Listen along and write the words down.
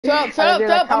Shut up, shut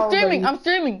up. I'm streaming. I'm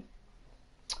streaming.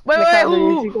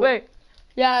 Wait, wait.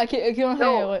 Yeah, I can't say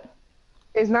it. Wait.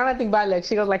 It's not anything bad. Like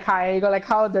she goes like hi. You go like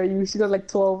how old are you? She goes like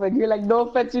 12, and you're like no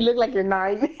offense, you look like you're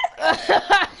 9.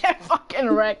 Fucking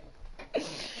wreck.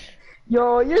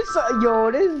 Yo, this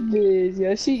bitch.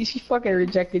 Yo, she fucking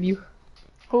rejected you.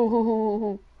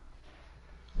 Who?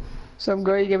 Some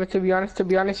girl you give it. To be honest,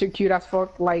 you're cute as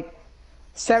fuck. Like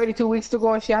 72 weeks to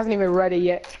go, and she hasn't even read it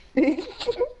yet.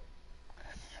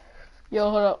 Yo,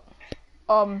 hold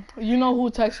up. You know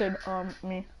who texted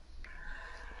me?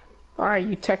 Alright,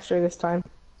 you text her this time.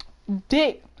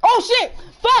 Dick. Oh shit!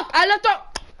 Fuck! I left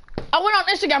up. I went on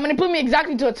Instagram and it put me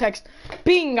exactly to a text.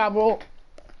 Pinga, bro.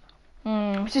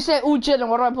 She said, "Ooh, chillin'."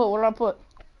 What do I put?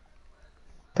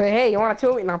 But hey, you wanna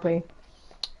tell me not playing?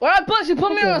 What I put? She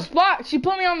put me on the spot. She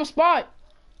put me on the spot.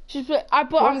 She put. I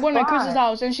put. I'm going to Chris's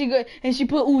house, and she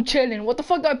put, "Ooh, chillin'." What the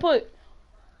fuck do I put?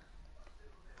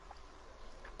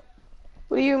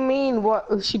 What do you mean?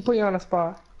 What she put you on the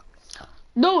spot?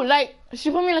 Dude, like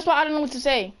she put me on the spot. I don't know what to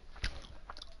say.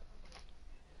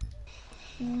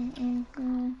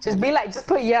 Just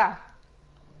put yeah.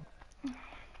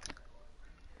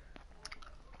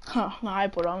 Huh? No, I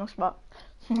put her on the spot.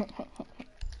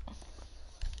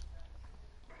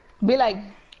 Be like,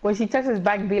 when she texts us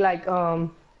back, be like,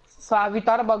 so have you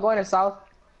thought about going to South?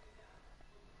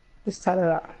 Just tell her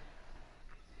that.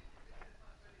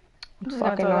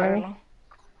 Fucking army.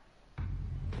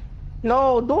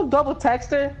 No, don't double text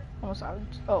her. Oh,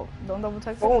 don't double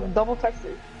text her? Oh, double text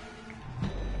her.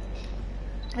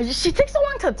 She takes so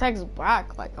long to text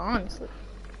back, like, honestly.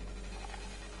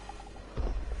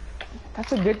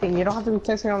 That's a good thing. You don't have to be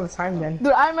texting all the time then.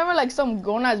 Dude, I remember, like, some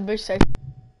grown-ass bitch text.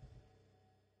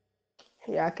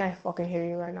 Yeah, I can't fucking hear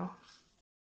you right now.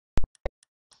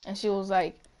 And she was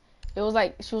like, she was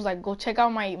like, go check out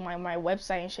my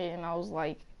website and shit. And I was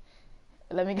like,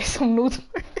 let me get some nudes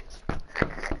first.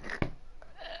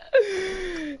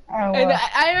 And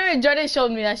I remember Jordan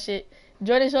showed me that shit.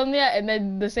 Jordan showed me that, and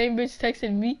then the same bitch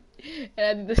texted me, and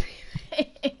I did the same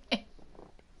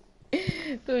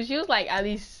thing. Dude, she was like at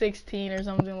least 16 or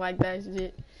something like that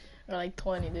shit, or like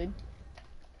 20, dude.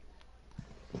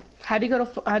 How do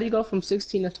you go from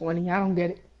 16 to 20? I don't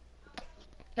get it.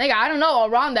 Nigga, I don't know,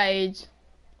 around that age.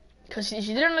 Cause she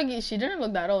didn't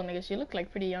look that old, nigga. She looked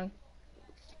like pretty young.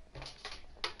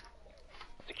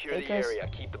 Secure the area.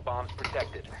 Keep the bombs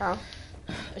protected. How?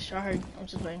 I tried. I'm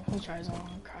just playing. Who tries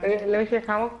on? Let me see your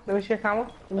camo. Let me see your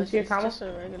camo. Let me see your camo. Just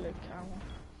a regular camo.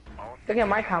 Look at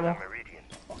my camo.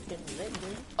 Fucking lit,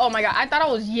 dude. Oh my god, I thought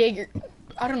I was Jaeger.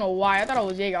 I don't know why. I thought I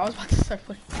was Jaeger. I was about to start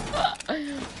putting. What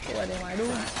am I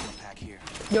doing?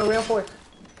 Yo, real force.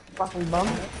 Fucking bum.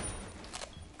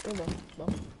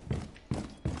 Bum.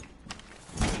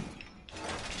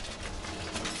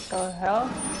 The hell?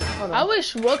 I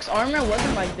wish Rook's armor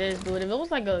wasn't like this, dude. If it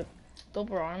was like a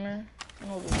doper armor, it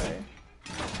would be better.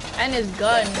 And his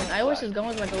gun, I wish his gun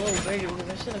was like a little bigger because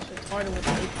that shit looks retarded with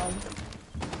the ACOG.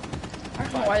 I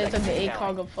don't know why they took the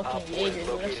ACOG of fucking Jaeger,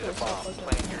 dude. That shit was so fucking.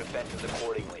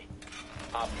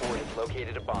 Op 4 has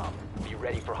located a bomb. Be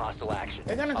ready for hostile action.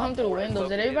 They're gonna come through windows.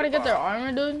 Did everybody get their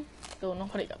armor, dude? Dude,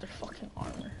 nobody got their fucking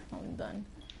armor. I'm done.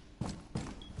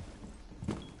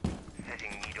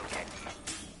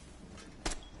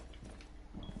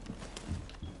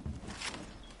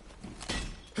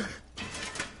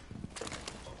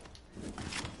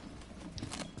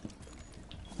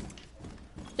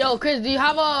 Yo, Chris, do you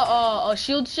have a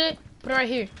shield shit? Put it right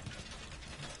here.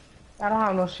 I don't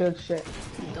have no shield shit.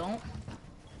 You don't?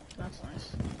 That's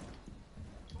nice.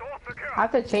 I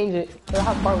have to change it. I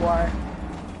have barbed wire.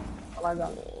 Oh my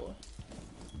god.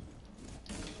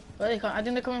 Where they come? I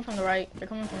think they're coming from the right. They're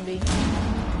coming from B.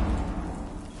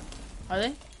 Are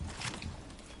they?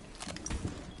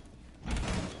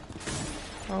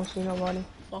 I don't see nobody.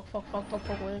 Fuck. Where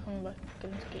are they coming back?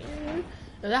 Getting scared.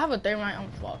 If they have a thermite,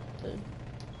 I'm fucked, dude.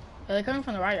 Yeah, they're coming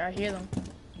from the right. I hear them.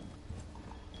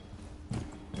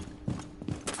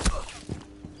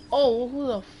 Oh, who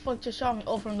the fuck just shot me?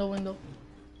 Oh, from the window.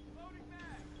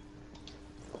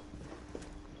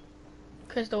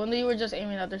 Chris, the window you were just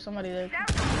aiming at, there's somebody there.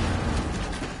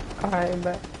 Alright,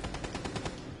 bet.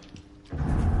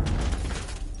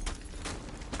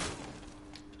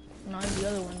 No, it's the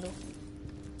other window.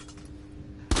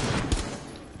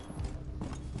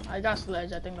 I got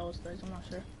Sledge. I think that was Sledge. I'm not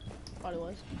sure. Probably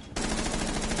was.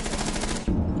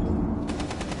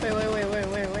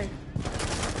 Wait.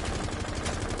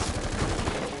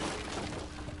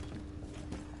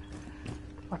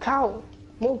 Watch out!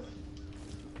 Move!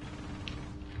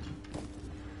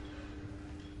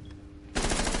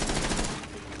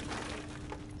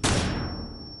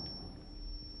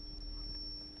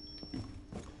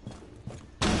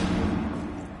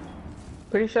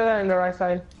 Pretty sure they're in the right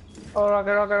side. Oh,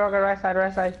 rocket, rocket, rocket, right side,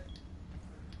 right side.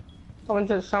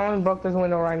 Someone broke this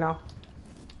window right now.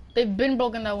 They've been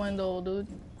broken that window, dude.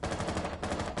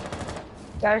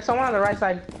 Yeah, there's someone on the right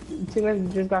side.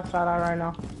 Teammates just got shot out right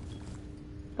now.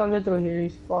 Coming through here,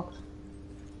 he's fucked.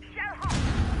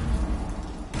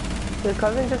 Your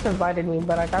cousin just invited me,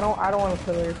 but like I don't want to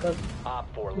kill her because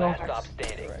Op 4, No. last stop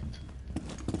standing.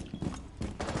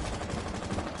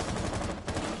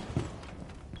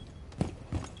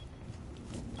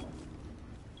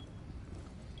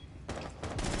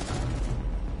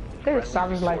 there's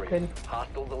savage like Victorious. kid.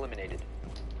 Hostiles eliminated.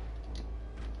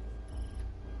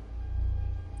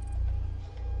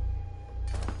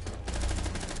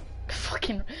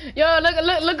 Fucking yo,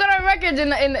 look at our records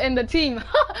in the team.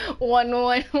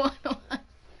 1-1,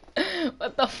 1-1.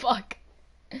 What the fuck?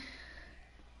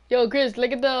 Yo, Chris,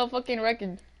 look at the fucking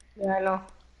record. Yeah, I know.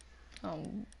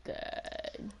 I'm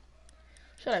dead.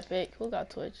 Should I pick? Who got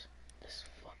Twitch? This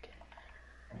fucking.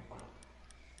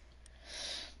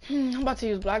 I'm about to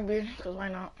use Blackbeard, cause why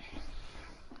not?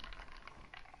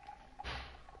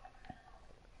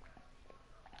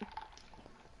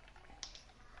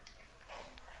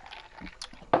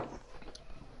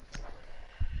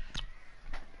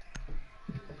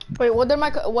 Wait, what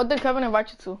did Kevin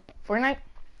invite you to? Fortnite?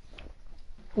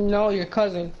 No, your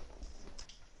cousin.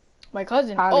 My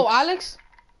cousin. Alex. Oh, Alex?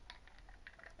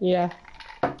 Yeah.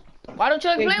 Why don't you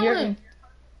like Hey, playing with you're- him?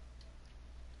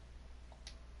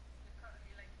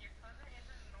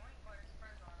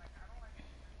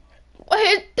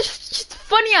 It's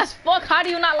funny as fuck. How do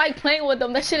you not like playing with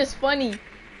them? That shit is funny.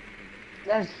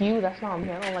 That's you. That's not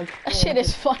me. I don't like. That shit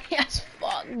is funny as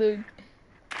fuck, dude.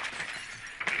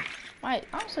 I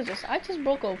just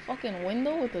broke a fucking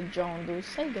window with a drone, dude.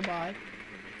 Say goodbye.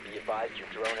 Be advised your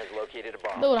drone has located a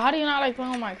bomb. Dude, how do you not like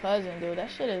playing with my cousin, dude? That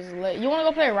shit is lit. You wanna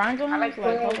go play rounds with him? I like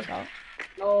Like, help playing- us out.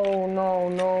 No, no,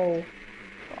 no.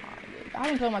 I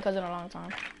haven't played with my cousin in a long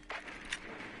time.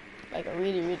 Like a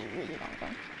really, really, really long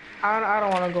time. I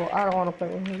don't want to go. I don't want to play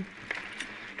with him.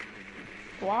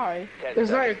 Why? 10 It's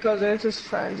not seconds. your cousin. It's his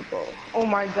friends, bro. Oh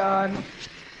my god.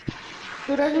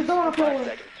 Dude, I just don't want to play 5 with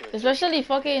him. seconds to Especially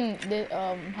fucking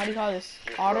how do you call this?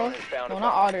 Otter? No,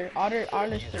 not Otter.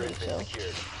 Otter's User pretty has been chill.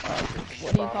 secured.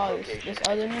 What do you call this? This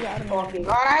other nigga? I don't know. Fucking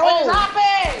god, what just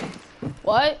happened?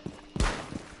 What?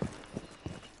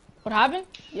 What happened?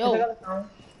 Yo,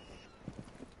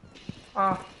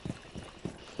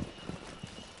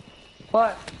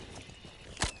 What?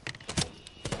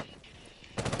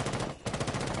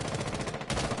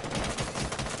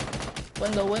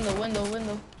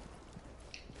 window.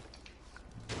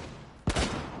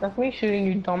 That's me shooting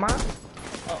you, dumbass.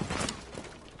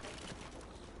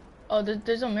 Oh,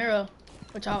 there's a mirror.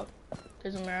 Watch out.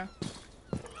 There's a mirror.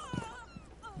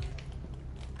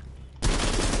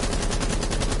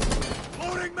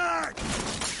 Loading mag!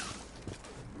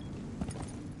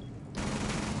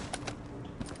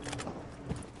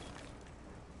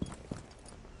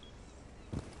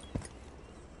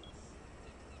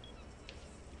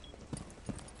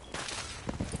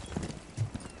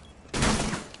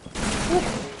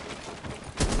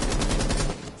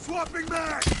 Swapping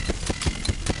mag!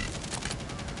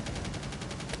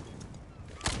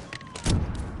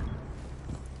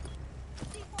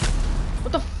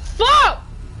 What the fuck?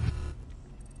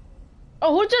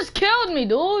 Oh, who just killed me,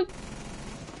 dude?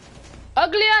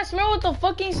 Ugly ass mirror with the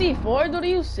fucking C4, dude. Are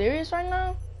you serious right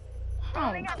now?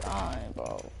 I'm dying,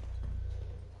 bro.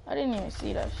 I didn't even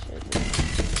see that shit, dude.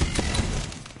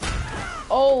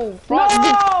 Oh, Frost.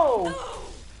 No!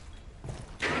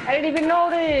 I didn't even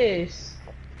notice.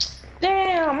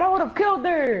 Damn, I would have killed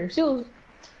her. She was.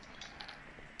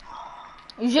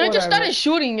 You should have just Whatever. started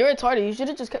shooting. You're retarded. You should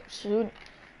have just kept shooting.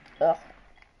 Ugh.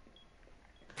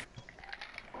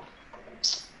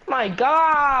 My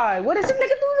God, what is this nigga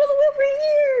doing all the way over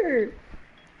here?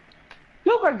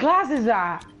 Look where Glass is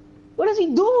at. What is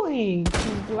he doing?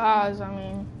 These glass, I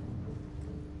mean.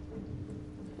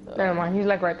 Never mind, he's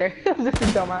like right there. This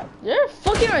is dumbass. You're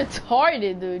fucking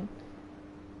retarded, dude.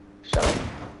 Shut up.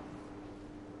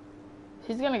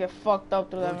 He's gonna get fucked up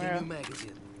through that Loading mirror. new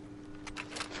magazine.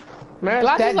 Mirror's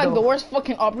Glass dead, is like though. the worst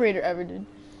fucking operator ever, dude.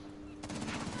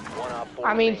 One op 4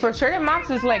 I mean, for remaining. certain maps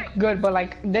it's like good, but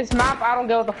like this map, I don't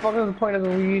get what the fuck is the point of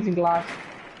using Glass.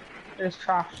 It's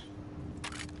trash.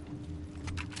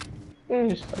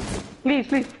 Please,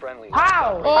 please. Friendly.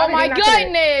 How? Oh my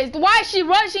goodness! Why is she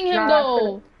rushing him Nah,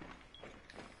 though?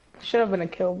 Should have been a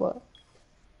kill, but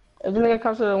if the nigga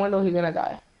comes to the window, he's gonna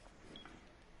die.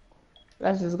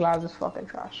 That's just Glass is fucking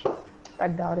trash. I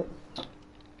doubt it.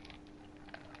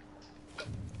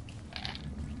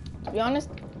 To be honest,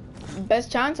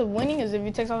 Best chance of winning is if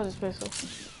he takes out his pistol.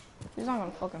 He's not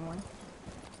gonna fucking win.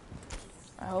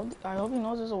 I hope he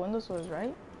knows there's a window to his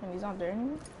right and he's not there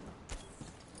anymore.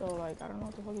 So like I don't know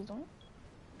what the fuck he's doing.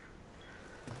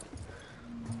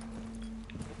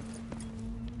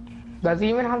 Does he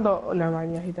even have the? Oh, never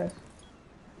mind. Yeah, he does.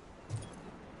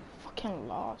 Fucking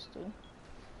lost, dude.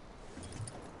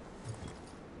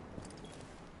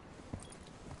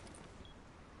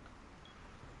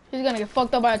 He's gonna get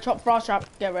fucked up by a frost trap.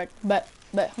 Get wrecked. Bet.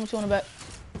 How much you wanna bet?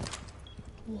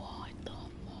 What the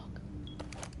fuck?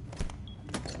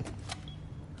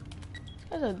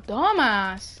 That's a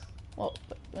dumbass. Well,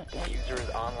 User is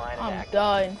online and I'm active.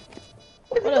 done.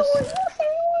 What a...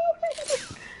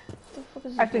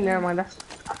 I think never mind. That's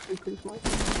actually pretty smart.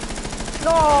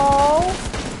 No!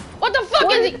 What the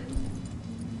fuck is he?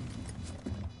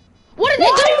 What is he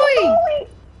doing?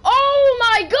 Oh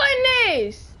my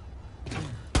goodness!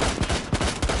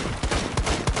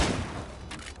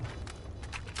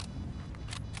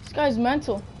 This guy's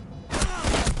mental.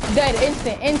 Dead,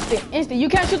 instant. You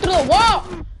can't shoot through the wall!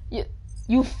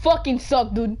 You fucking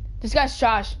suck, dude. This guy's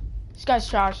trash. This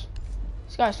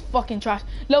guy's fucking trash.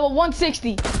 Level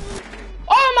 160.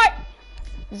 Oh my!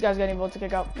 This guy's getting able to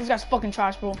kick out. This guy's fucking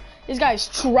trash, bro. This guy is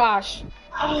trash.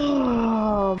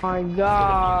 Oh my The diffuser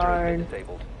has been god.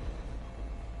 disabled.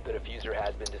 The diffuser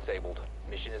has been disabled.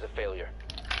 Mission is a failure.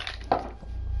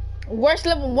 Worst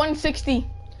level 160.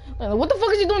 What the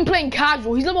fuck is he doing playing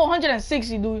casual? He's level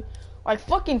 160, dude. Like,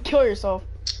 fucking kill yourself.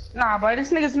 Nah, but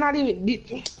this nigga's not even. These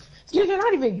niggas are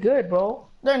not even good, bro.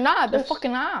 They're not. They're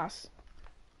fucking ass.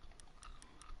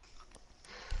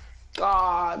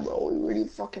 God, bro, we really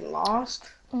fucking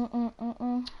lost.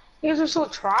 Mm-mm. These are so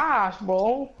trash,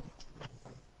 bro.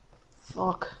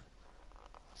 Fuck.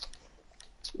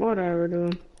 Whatever,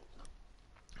 dude.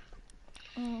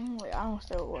 Wait, I don't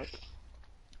stay with work.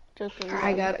 Just because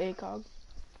I he got has his ACOG.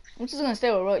 I'm just gonna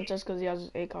stay with work just because he has his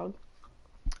ACOG.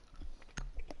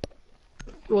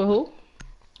 With who?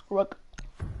 Rook.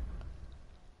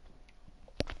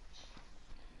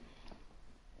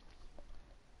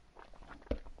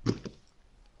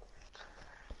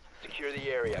 Secure the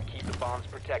area. Keep the bombs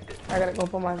protected. I gotta go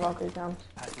put my Valkyrie down.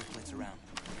 Passing points around.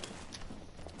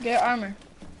 Get armor.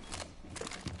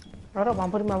 Hold up,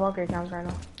 I'm putting my Valkyrie cams right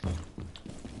now.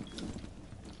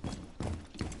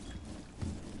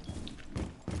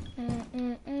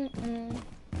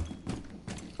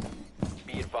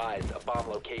 Be advised, a bomb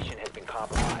location has been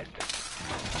compromised.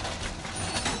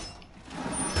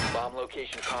 Bomb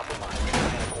location compromised.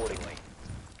 Plan accordingly.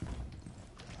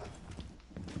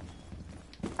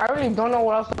 I really don't know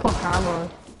where else to put cameras.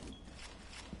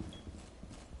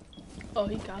 Oh,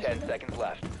 he got 10 seconds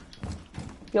left.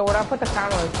 Yo, where I put the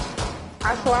cameras?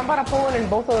 So I'm about to put one in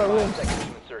both of the 5 rooms. seconds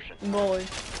to insertion. Boy.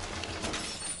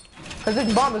 Cause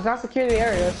this bomb is not security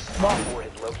areas. Bomb. 4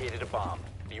 has located a bomb.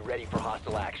 Be ready for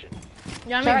hostile action.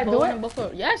 Yeah, Should I do it?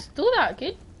 before. Yes, do that,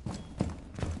 kid.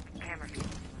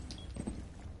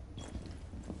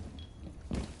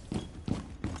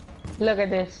 Look at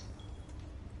this.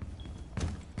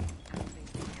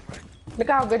 Look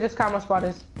how good this camera spot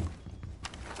is.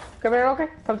 Come here, Rocky.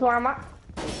 Come to where I'm at.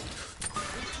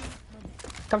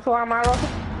 Come to where I'm at, Rocky.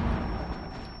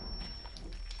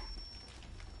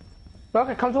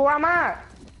 Rocky, come to where I'm at.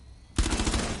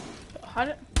 How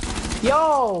did...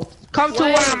 Yo, come to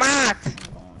Wait. where I'm at.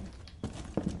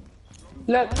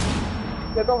 Look.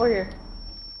 Look over here.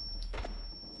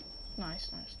 Nice.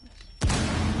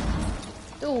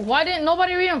 Dude, why didn't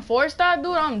nobody reinforce that,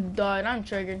 dude? I'm done. I'm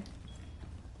triggered.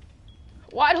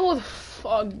 Why who the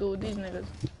fuck, dude? These niggas.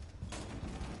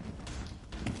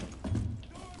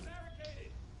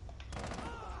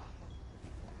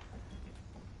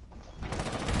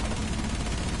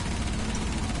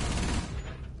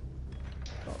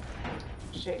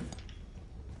 Shit.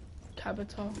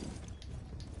 Capital.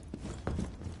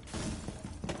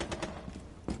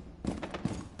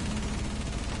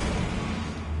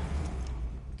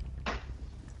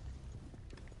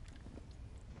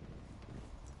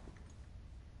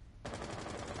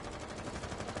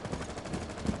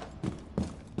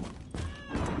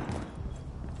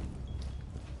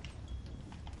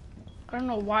 I don't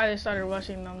know why they started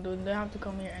rushing them, dude. They have to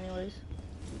come here anyways.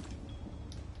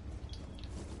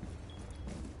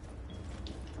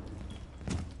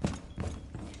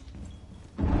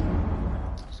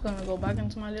 Just gonna go back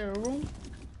into my little room.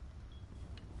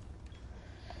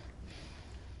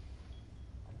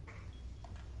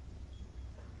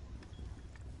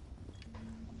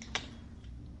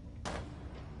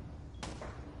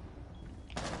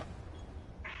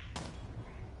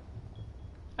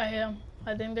 I hear them.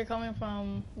 I think they're coming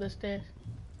from the stairs.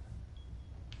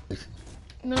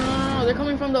 No, no, no, no, they're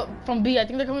coming from B. I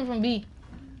think they're coming from B.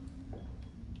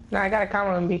 Nah, I got a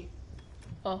camera on B.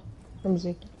 Oh. Let me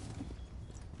see.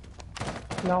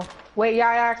 No. Wait, yeah,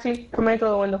 actually, come in through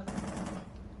the window.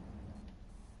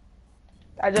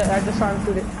 I just saw him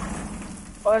shoot it.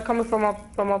 Oh, they're coming from up.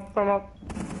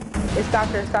 It's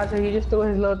Thatcher. He just threw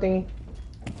his little thingy.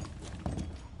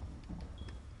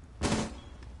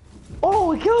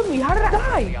 Oh, he killed me. How did I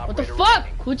die? What the fuck?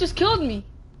 Who just killed me?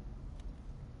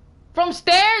 From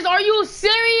stairs? Are you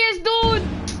serious, dude?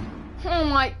 Oh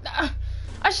my...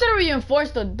 I should have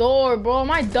reinforced the door, bro.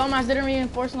 My dumbass didn't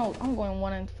reinforce no... I'm going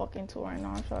 1 and fucking 2 right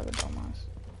now. I feel like a dumbass.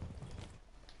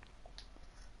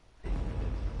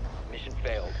 Mission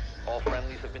failed. All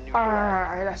friendlies have been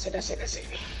neutralized. Alright, that's it.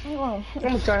 I'm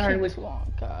gonna try hard with-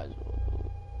 long casual.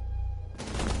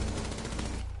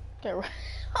 Get right.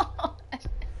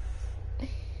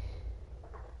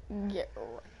 Get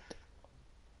right.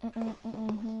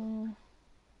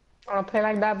 Wanna play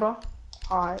like that, bro?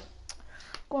 Alright.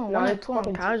 Going No, 1 and it's 2 on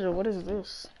fucking- casual. What is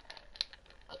this?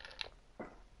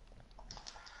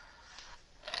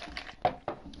 I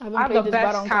haven't I have played the this best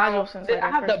battle on casual since like, I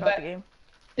I have first the got best. the game.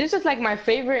 This is like my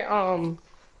favorite,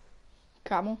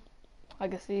 Camel? I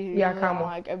can see Yeah, you camel.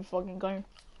 on, like every fucking game.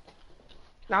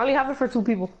 I only have it for 2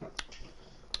 people.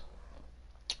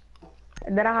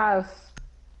 And then I have...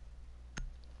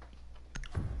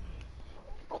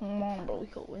 Come on, bro. We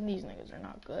could win. These niggas are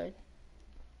not good.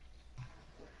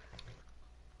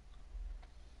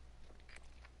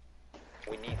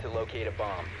 We need to locate a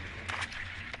bomb.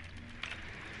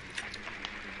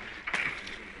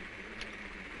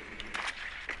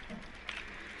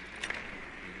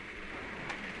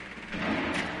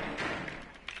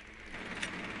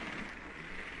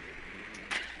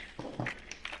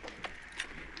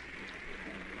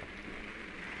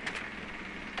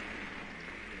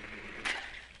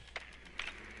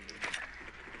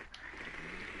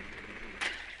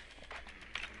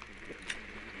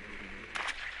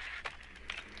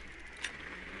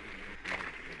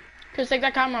 Chris, take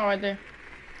that camera right there. 10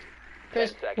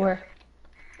 Chris, seconds. Where?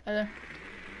 right there.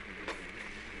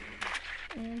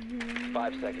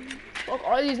 5 seconds. Fuck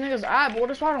all these niggas at, bro.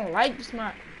 That's why I don't like this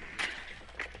map.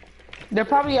 They're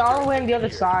probably all the way on the other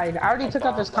Here. side. I already took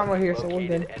out this Bomb camera here, must so be we're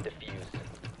located good. and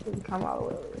defused. We can come all the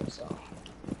way over here, so...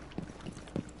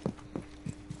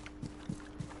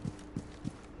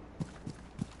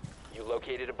 You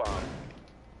located a bomb.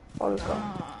 Oh, let's go.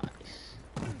 Nice.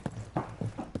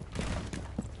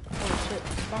 Oh shit,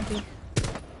 bumpy.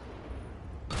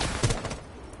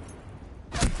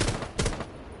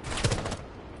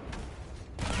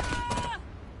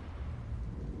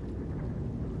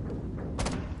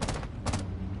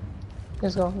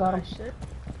 Let's go, got him. Oh shit.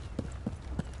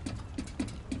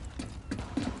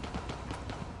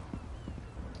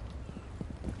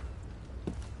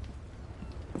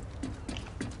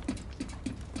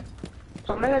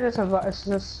 So I'm gonna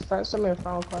just send me a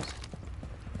final quest.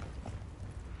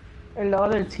 And the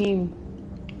other team.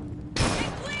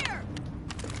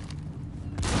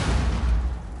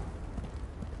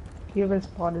 You've been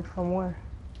spotted from where?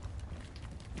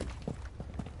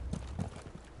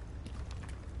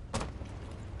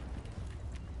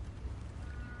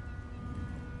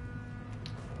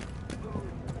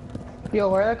 Yo,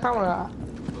 where the camera at?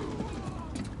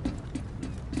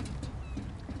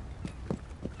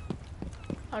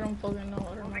 I don't fucking know.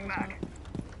 I don't know.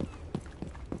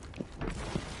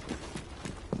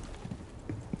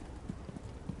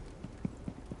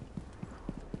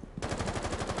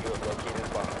 You have located a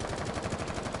bomb.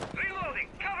 Reloading!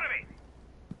 Cover me!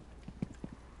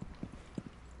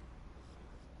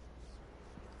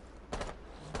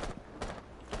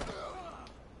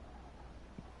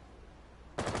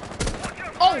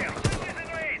 Oh! Friendly's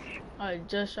in range! I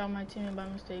just shot my teammate by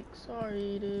mistake.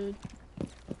 Sorry, dude.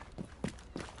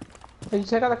 Did you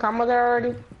check out the camera there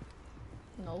already?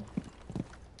 No.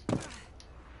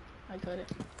 I couldn't.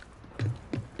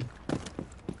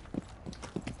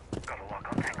 Gotta lock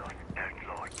on tangos. Turn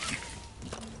Lord.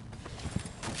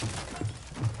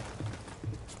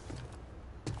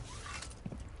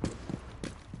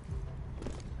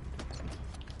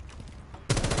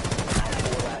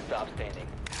 Four last stop standing.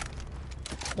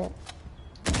 Yeah.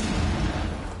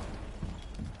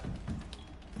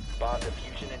 Bomb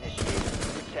diffusion initiated.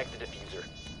 Protect the diffuser.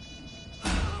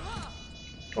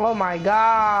 Oh my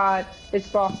god. It's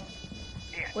frost.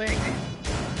 Wait.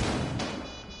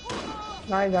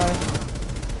 Nice guys.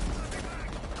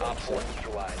 Op 4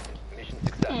 neutralized. Mission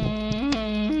successful.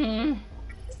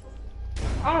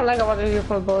 I don't like about this here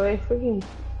for bro. They freaking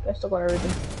let's talk about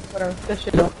everything. Whatever. This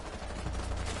shit though.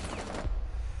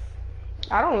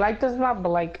 I don't like this map, but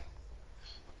like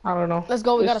I don't know. Let's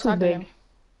go. We It's gotta too talk to big. him.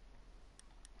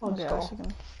 Let's Okay, go. let's go.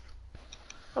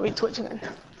 I'll be twitching it.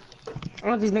 I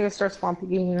want these niggas start spawn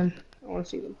peeking again. I want to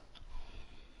see them.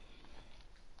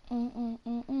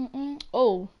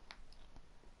 Oh.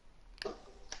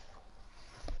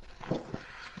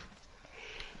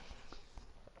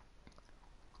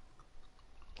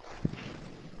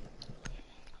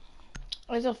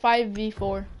 It's a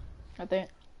 5v4, I think.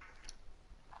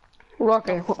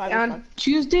 Okay. Oh, 5v5. On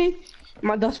Tuesday,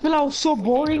 the spill out was so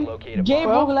boring. locate a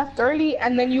Gabriel bomb. left early,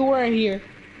 and then you weren't here.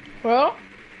 Bro?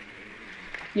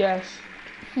 Yes.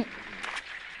 Yeah.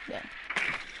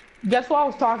 Guess who I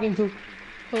was talking to?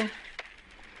 Who?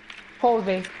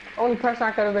 Jose. Only person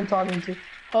I could have been talking to.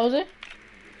 Jose?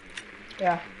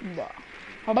 Yeah. Wow.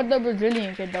 How about the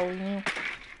Brazilian kid that was new?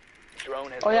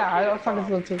 Drone has Oh yeah, I located was talking a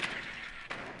to him too.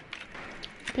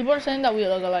 People are saying that we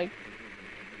look alike.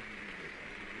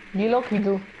 You look, you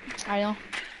do. I know.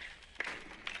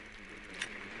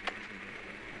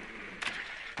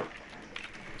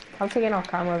 I'm taking off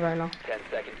cameras right now. 10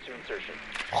 seconds to insertion.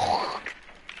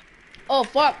 Oh,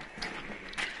 fuck.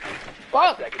 5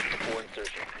 Fuck. seconds before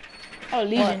insertion. Oh,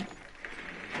 Legion.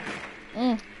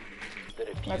 The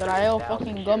diffuser Like is an IO now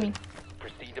fucking secured. gummy.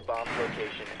 Proceed to bomb's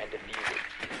location and defuse it.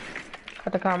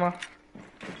 Cut the camera.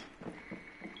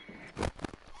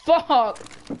 Fuck.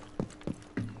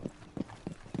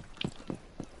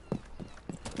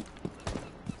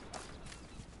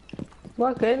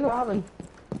 What, kid? What happened?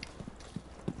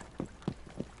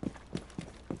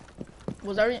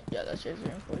 Was that yeah, that shit's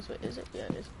reinforced. Wait, is it? Yeah,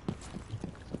 it is.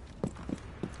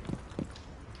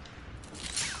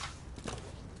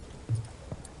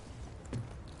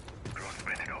 Drone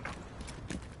spinning up.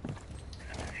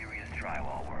 Some serious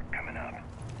drywall work coming up.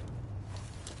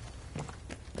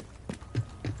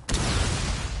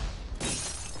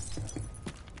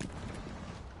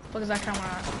 What is that camera on?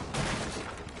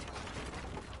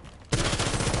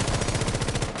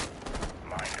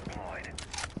 Mine deployed.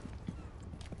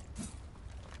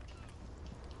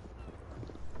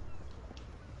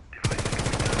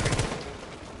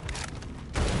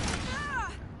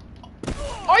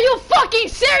 Are you fucking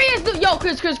serious, dude? Yo,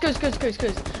 Chris. I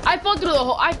fell through the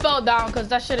hole. I fell down because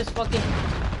that shit is fucking.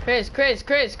 Chris.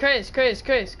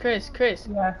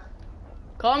 Yeah.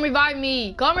 Come revive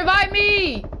me. Come revive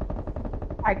me.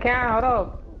 I can't, hold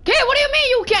up. Okay, what do you mean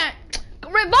you can't?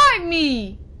 Revive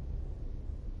me.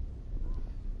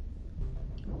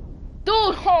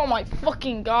 Dude, oh my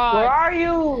fucking god. Where are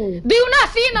you? Do you not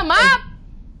see in the map?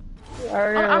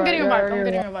 I'm getting revived.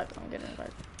 revived. I'm getting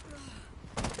revived.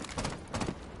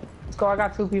 Let's go, I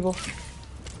got 2 people.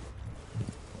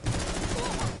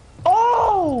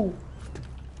 Oh!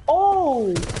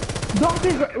 Oh! Donkey,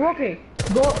 okay.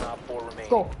 Go, Op 4 remaining.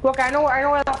 go. Okay, I know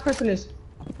where that person is.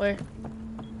 Where?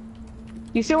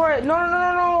 You see where?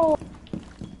 No.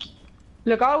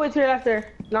 Look all the way to your left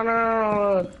there. No.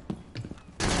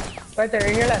 Right there,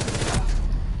 in your left.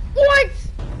 What?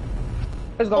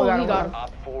 Let's go. Oh, we got he him. got him.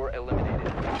 Op 4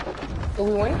 eliminated. Did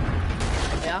we win?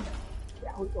 Yeah.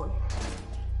 Yeah, we won.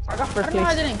 I got I first don't know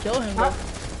how I place. didn't kill him though.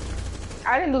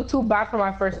 I didn't do too bad for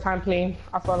my first time playing.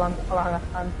 I fell on a lot of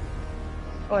time.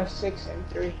 I went 6 and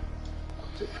 3.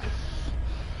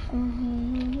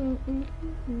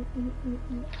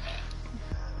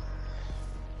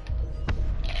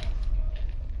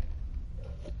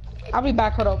 I'll be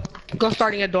back, hold up. Go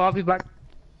starting a door, I'll be back.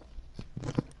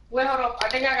 Wait, hold up. I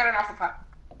think I got an alpha pack.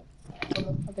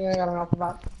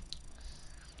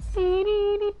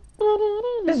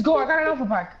 Let's go, I got an alpha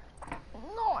pack.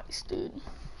 Nice, dude.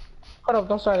 Hold up,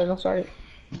 don't start it.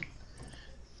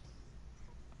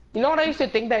 You know what I used to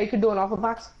think that you could do in alpha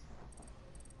packs?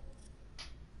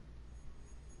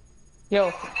 Yo. I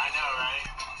know, right?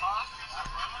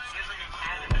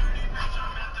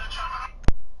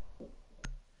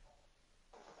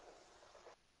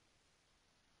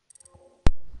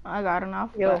 I got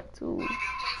enough Yo. back too.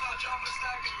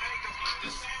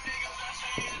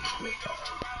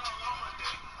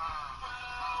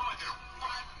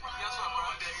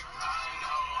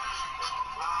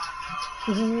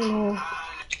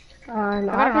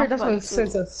 I've heard that song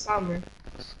since the summer.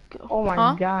 Oh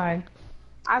my god.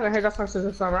 I haven't heard that song since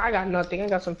the summer. I got nothing. I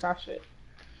got some trash shit.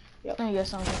 Let me get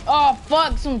something. Oh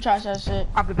fuck, some trash ass shit.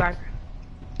 I'll be back.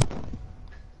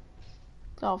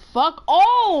 The fuck?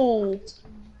 Oh!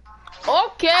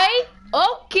 Okay.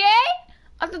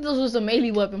 I thought this was a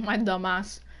melee weapon, my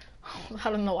dumbass. I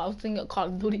don't know, I was thinking of Call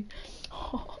of Duty.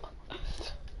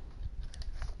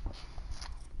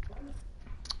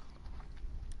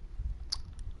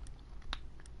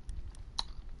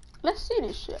 Let's see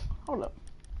this shit. Hold up.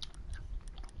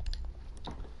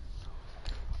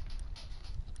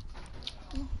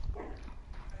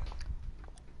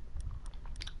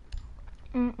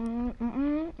 Fuck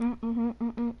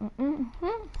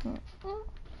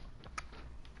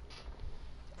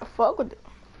with it.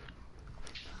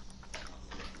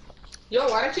 Yo,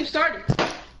 why didn't you start it?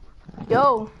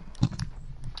 Yo,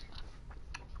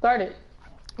 Start it.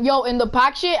 yo, in the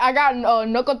pack shit, I got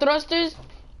knuckle thrusters.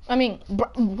 I mean,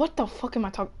 what the fuck am I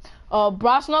talking?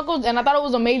 Brass knuckles, and I thought it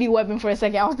was a melee weapon for a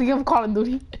second. I was thinking of Call of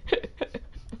Duty.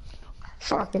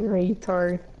 Fucking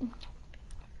retard.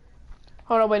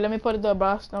 Hold on, wait, let me put the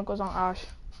brass knuckles on Ash.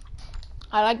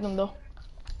 I like them though.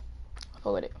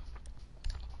 Fuck with it.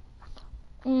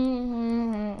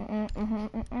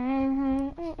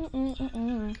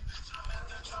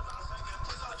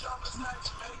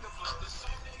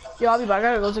 Yo, I'll be back. I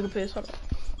gotta go take a piss. Hold on.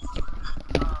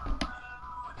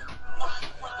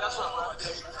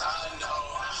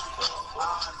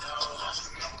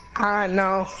 I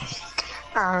know.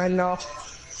 I know.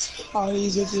 All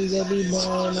these bitches that be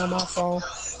blowing on my phone.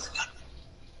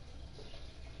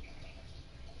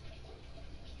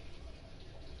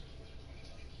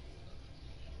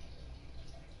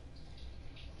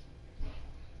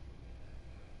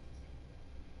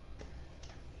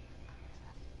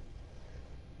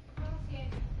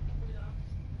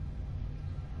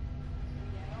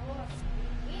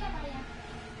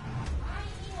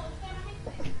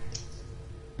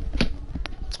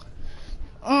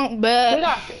 Bad. We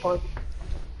got it.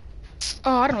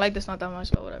 Oh, I don't like this not that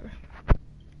much, but whatever.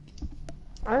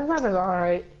 I think it's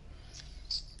alright.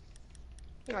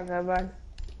 Not that bad.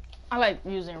 I like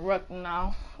using Rook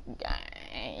now.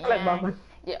 I like bumping.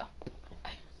 Yeah.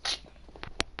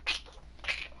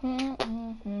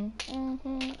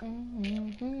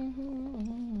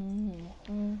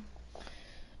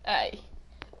 Hey.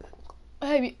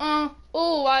 Baby,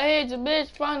 ooh, I hit your bitch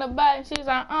from the back. She's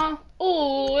like,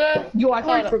 ooh, yeah. Yo, I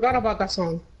Hold up. forgot about that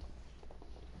song.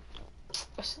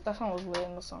 That song was way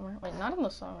in the summer. Wait, not in the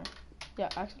summer. Yeah,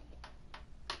 actually.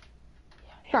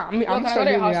 Yeah, I mean, I'm can I still go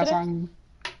to your doing house that today? song.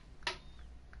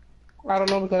 I don't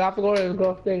know because I have to go to this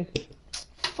girl thing.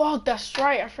 Fuck, that's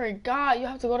right. I forgot. You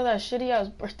have to go to that shitty ass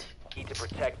birthday. Need to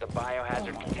protect the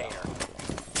biohazard container.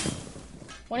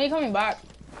 When are you coming back?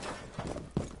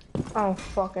 I don't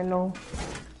fucking know.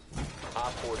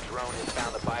 Op 4 drone has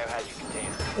found the biohazard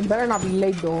container. It better not be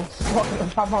late though. Fucking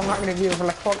Papa, I'm not gonna be here for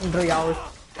like fucking 3 hours.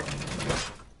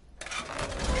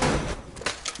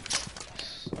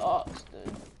 Sucks,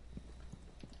 dude.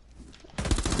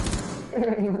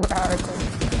 Radical.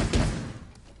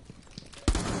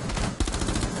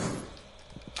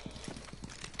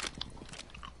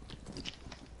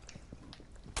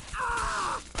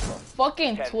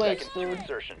 Fucking 10 Twitch, seconds to dude.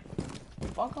 insertion.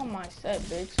 Fuck on my set,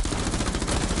 bitch.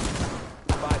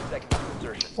 5 seconds to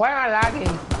insertion. Why am I lagging?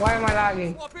 Why am I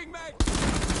lagging?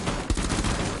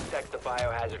 Protect the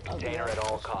biohazard container at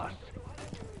all costs.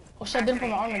 Oh shit, I didn't put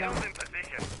my armor down. In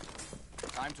position.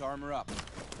 Time to armor up.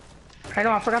 I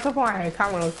know, I forgot to put my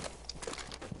cameras.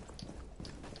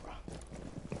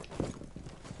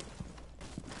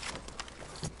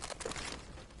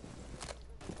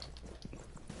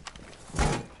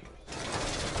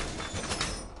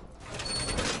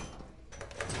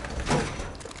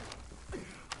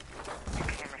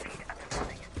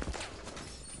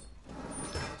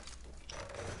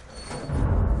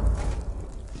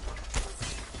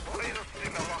 Camera feed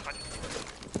up and running.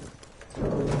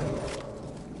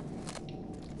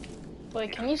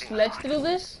 Wait, can you sledge through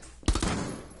this?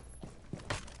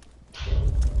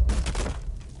 Camera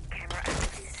activated. I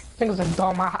think it's a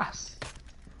dumbass.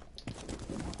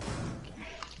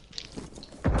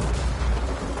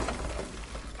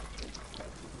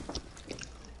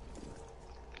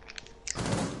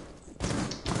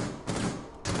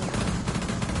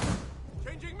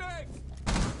 Changing mag.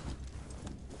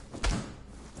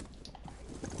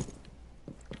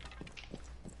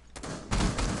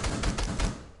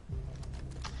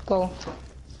 Go.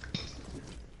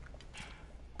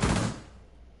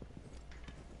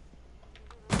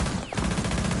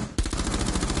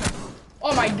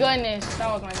 Oh my goodness,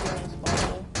 that was my goodness.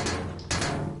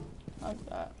 Fuck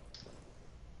that.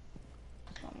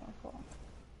 It's not my fault.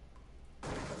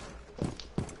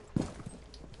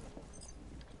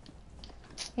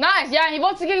 Nice, yeah, he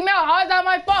wants to kick me out. How is that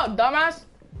my fault, dumbass?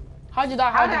 How'd you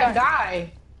die? How How'd did you I die?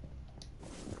 die?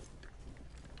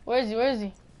 Where is he? Where is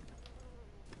he?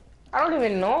 I don't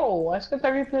even know. It's because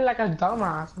I replay like a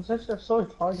dumbass. I'm such a so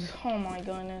retarded. Oh my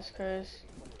goodness, Chris.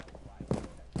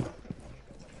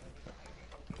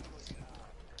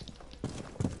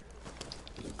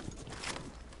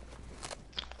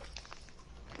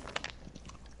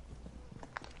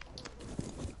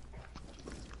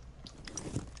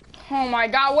 Oh my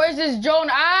god, where's this drone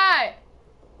at?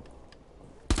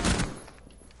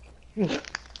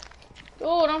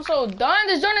 I'm so done.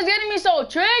 This joint is getting me so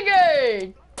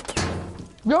triggered.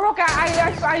 Yo, okay,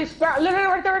 I literally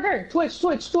right there. Twitch.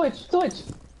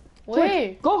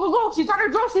 Wait. Go. She's on her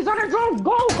drone.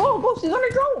 Go. She's on her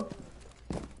drone.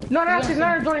 No, she's not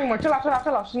on her drone anymore. Chill out.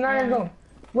 She's not on her drone.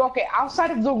 Bro, okay,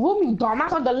 outside of the room, you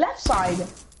dumbass, on the left side.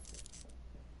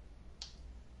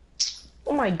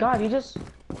 Oh my god, you just...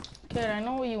 Kid, I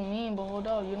know what you mean, but hold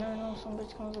up. You never know if some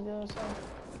bitch comes to the other side.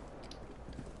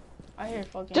 I hear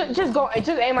fucking... Just go, just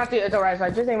aim at the right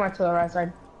side. Just aim at the right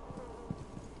side.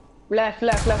 Left.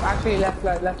 Actually, left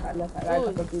side. I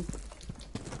got confused.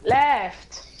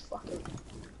 Left. Fuck it.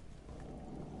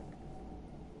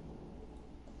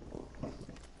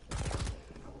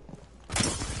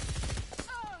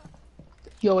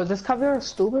 Yo, is this cover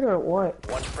stupid or what?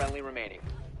 One friendly remaining.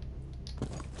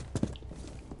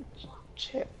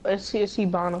 Shit. Let's see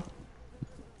Bono.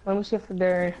 Let me see if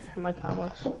they're in my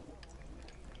cameras.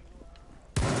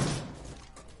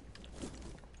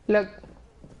 Look,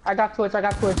 I got Twitch.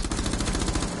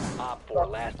 Op 4,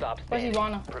 last stop Where's standing.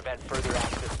 Ivana? Prevent further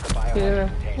access to the biohazard Yeah.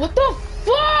 container. What the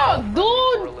fuck, Or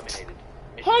dude? eliminated.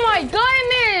 Mission Oh my failure.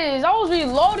 goodness! I was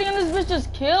reloading and this bitch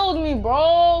just killed me,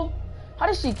 bro. How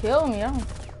did she kill me?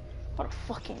 What a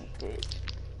fucking bitch.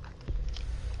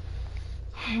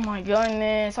 Oh my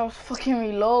goodness, I was fucking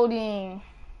reloading.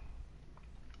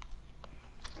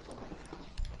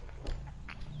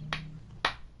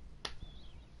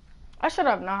 I should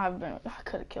have not have been. I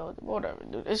could have killed it. Whatever,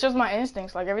 dude. It's just my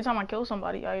instincts. Like every time I kill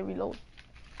somebody, I reload.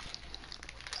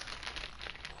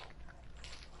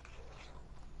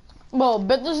 Bro,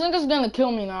 bet this nigga's gonna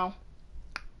kill me now.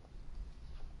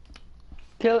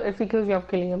 If he kills you, I'm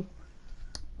killing him.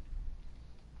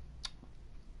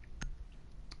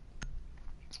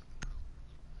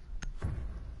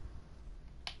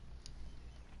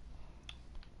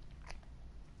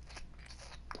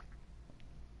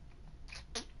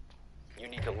 You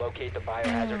need to locate the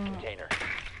biohazard container.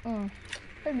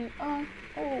 Baby, oh,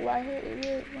 right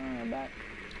here, right back.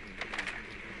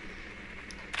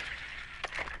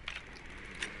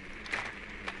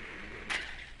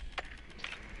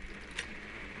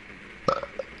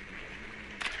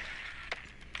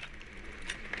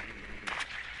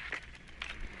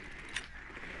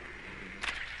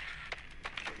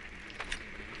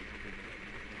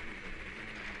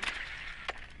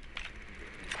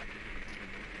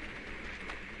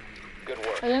 Good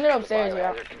work. I think they're upstairs, The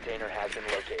yeah. biohazard container has been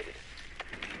located.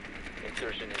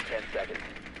 Insertion in 10 seconds.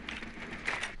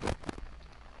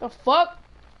 The fuck?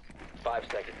 5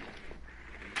 seconds.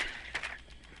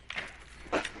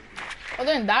 Are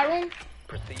they in that room?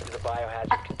 Proceed to the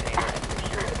biohazard container and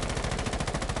secure it.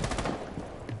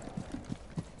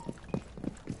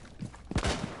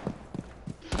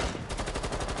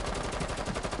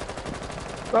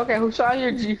 Okay, who shot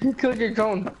who killed your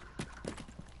drone?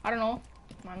 I don't know.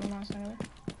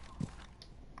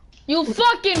 You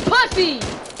fucking pussy!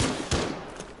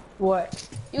 What?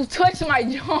 You touched my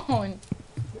drone.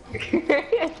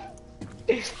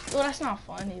 Dude, that's not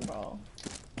funny, bro.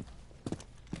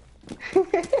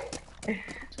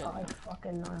 Oh, I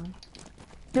fucking know.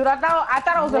 Dude, I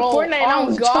thought I was Bro, in Fortnite and I on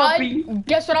was God, jumping.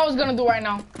 guess what I was gonna do right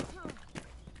now?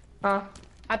 Huh?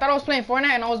 I thought I was playing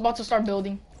Fortnite and I was about to start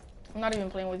building. I'm not even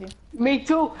playing with you. Me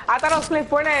too. I thought I was playing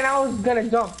Fortnite and I was gonna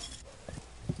jump.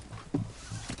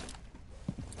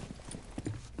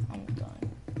 I'm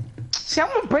done. See, I'm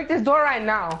gonna break this door right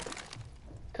now.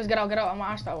 Cause get out. I'm gonna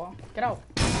ash that wall. Get out.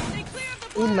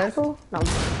 You mental? No.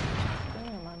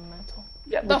 Damn, I'm mental.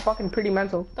 Yeah, The they're fucking pretty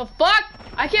mental. The fuck?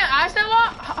 I can't ash that wall?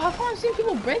 How come I've seen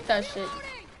people break that shit?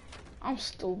 I'm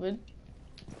stupid.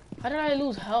 How did I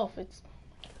lose health? It's...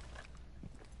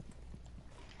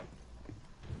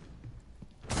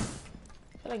 I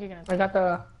feel like you're gonna... I got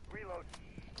the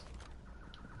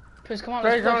Chris, come on,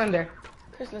 third let's drone in push. there.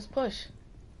 Chris, let's push.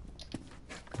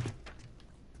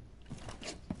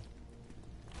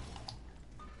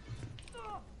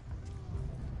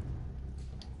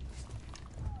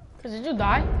 Chris, did you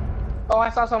die? Oh, I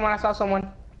saw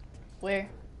someone. Where?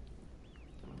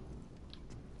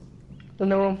 In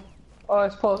the room. Oh,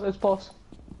 it's Pulse.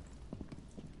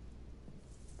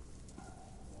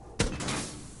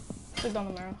 Click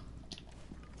down the mirror.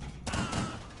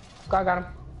 I got him.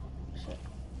 Shit.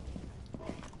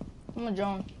 I'm a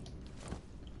drone.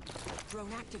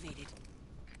 Drone activated.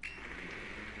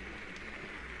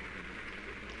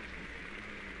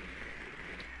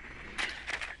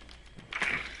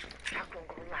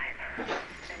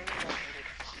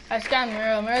 I scanned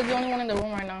Mirror. Mirror's the only one in the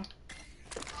room right now.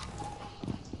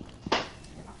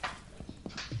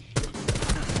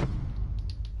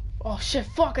 Oh shit,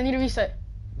 fuck, I need to reset.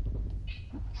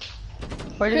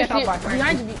 Where'd you get shot by?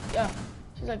 Behind you, yeah.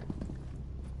 She's like...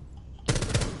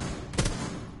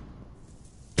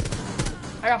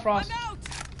 I got frost.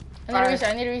 I need a reset,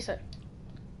 I need a reset.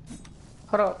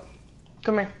 Hold up.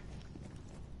 Come here.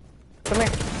 Come here.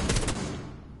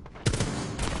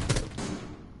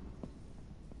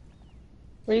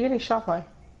 Where are you getting shot by?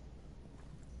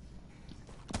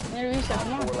 I need a reset,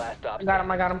 come on. Four last stops. I got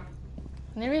him, I got him.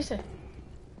 I need a reset.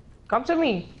 Come to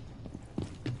me.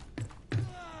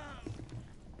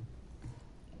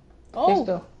 Stay Oh,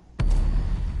 still.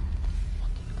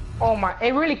 Oh my,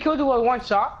 it really killed you with one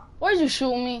shot? where'd you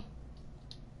shoot me?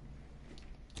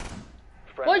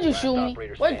 Friendly Where'd you last shoot me?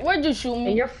 operator standing. Where'd you shoot In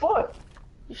me? your foot.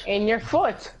 In your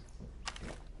foot.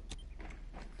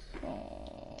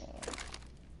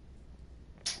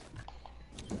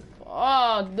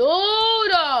 Oh,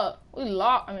 dude! We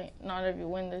lost. I mean, not if you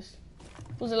win this.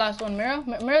 Who's the last one? Mira?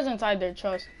 Mira's inside there,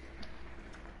 trust.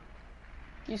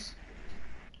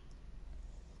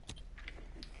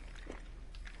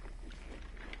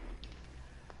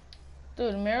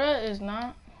 Dude, Mira is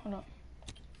not. Hold on.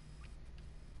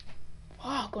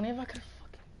 Fuck, only if I could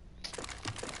fucking.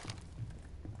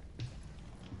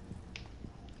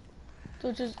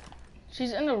 Dude, just.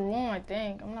 She's in the room, I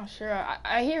think. I'm not sure.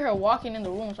 I hear her walking in the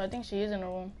room, so I think she is in the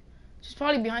room. She's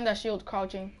probably behind that shield,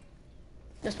 crouching.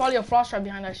 There's probably a frost trap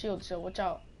behind that shield, so watch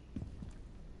out.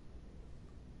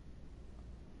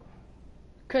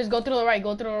 Chris, go through the right.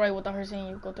 Go through the right without her seeing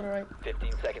you. Go through the right.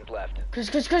 15 seconds left.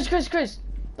 Chris.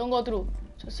 Don't go through.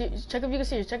 Just check if you can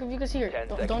see her. Check if you can see her. 10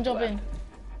 Don't seconds jump left. in.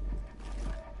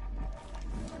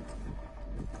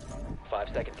 5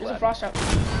 seconds There's a left. frost trap.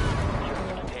 Secure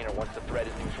the container once the threat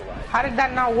is neutralized. How did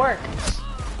that not work?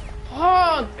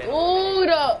 Oh, dude.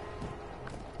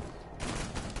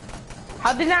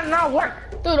 How did that not work?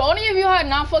 Dude, only if you had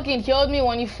not fucking killed me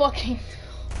when you fucking...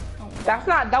 That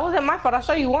wasn't my fault. I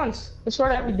saw you once. It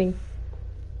showed everything.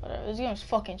 Whatever, this game's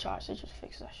fucking trash. They just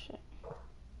fix that shit.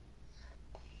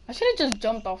 I should've just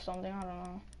jumped off something, I don't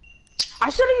know. I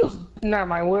should've used... Never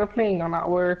mind, we're playing on that.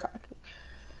 We're...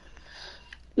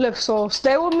 Look, so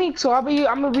stay with me. So I'm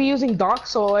gonna be using Doc.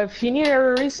 So if you need a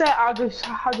reset, I'll just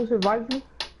revive you.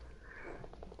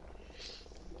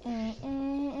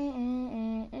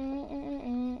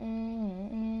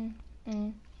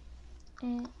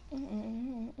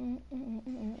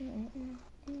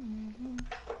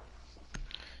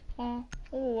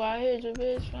 Oh, I hit your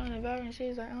bitch running back and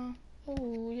she's like,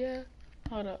 oh yeah.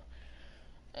 Hold up.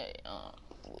 Hey,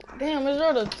 damn, it's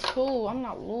row 2. I'm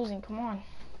not losing. Come on.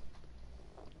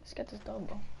 Let's get this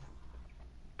double.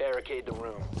 Barricade the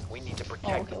room. We need to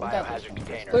protect okay, the we got this biohazard one.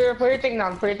 container. Put your thing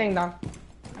down. Put your thing down.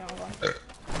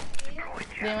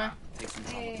 Dime.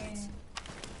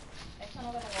 Esta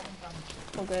no me la voy a comprar.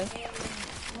 Ok.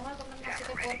 No voy a comer más de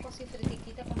porco así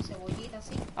fritiquita con cebollita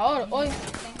así. Ahora, hoy.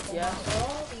 Con Ya.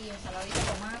 arroz y ensaladita de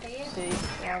tomate y eso. Sí,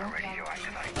 claro.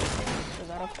 Is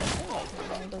that a fucking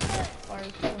like the fire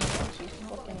food? She's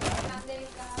fucking bad.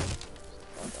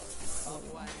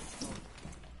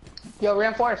 Yo,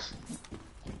 reinforce.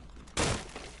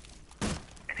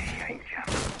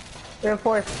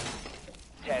 Reinforce.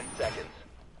 10 seconds.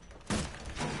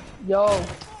 Yo,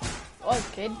 Oh,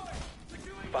 kid.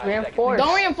 5 reinforce.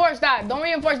 Don't reinforce that. Don't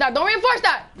reinforce that. Don't reinforce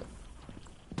that.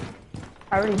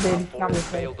 I already did. seconds. Not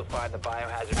Force me. failed to find the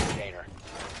biohazard container.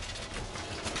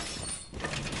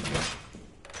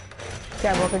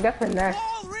 Yeah, bro, that's the nest.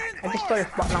 I just started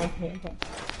spot now.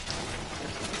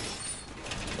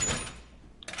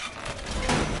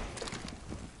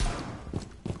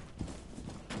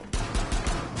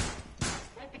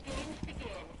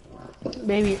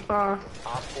 Baby, Op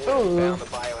 4 Oh. found the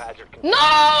biohazard container.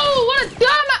 No! What a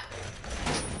dumb.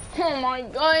 Oh my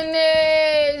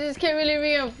goodness! This kid really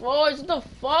reinforced. What the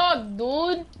fuck,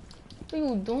 dude? What are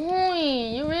you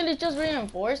doing? You really just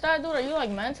reinforced that, dude? Are you like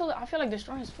mental? I feel like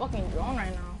destroying his fucking drone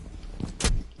right now.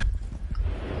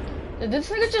 Did this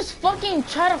nigga just fucking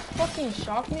try to fucking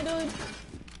shock me, dude?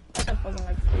 That's a fucking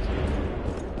like.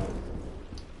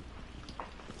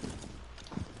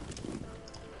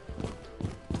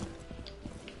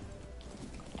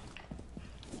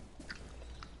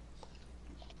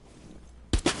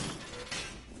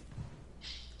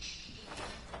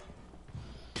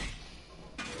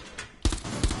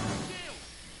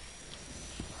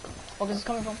 Where is this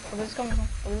coming from? Where is this coming from?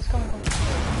 Where is this coming from?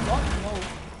 What? No.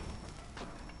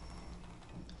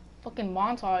 Fucking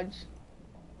montage.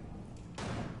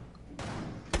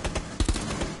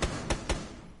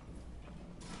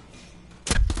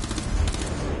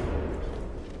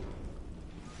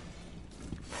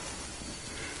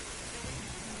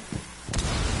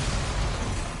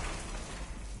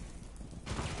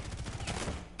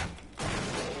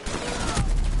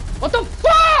 What the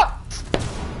fuck?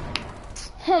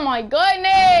 Oh my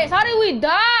goodness! How did we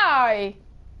die?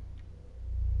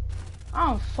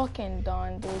 I'm fucking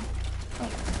done, dude.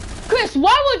 Chris,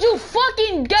 why would you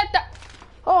fucking get that?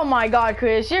 Oh my god,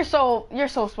 Chris, you're so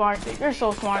smart. You're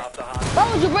so smart.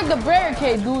 Why would you break the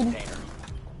barricade, dude?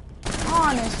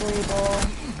 Honestly, bro.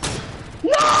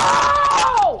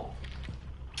 No!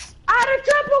 I had a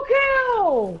triple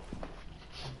kill!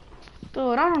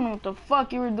 Dude, I don't know what the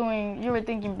fuck you were doing. You were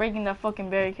thinking breaking that fucking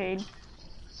barricade.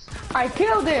 I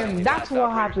killed him. That's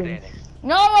what happened.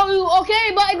 No,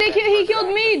 okay, but he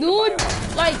killed me, dude.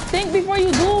 Like, think before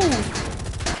you do.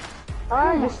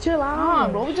 Alright, just chill Come out.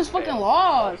 on, bro, we just fucking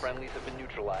lost. Friendlies have been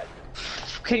neutralized.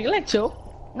 Can you let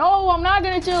chill? No, I'm not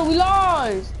gonna chill. We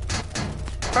lost.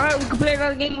 Alright, we can play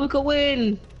another game. We could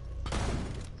win.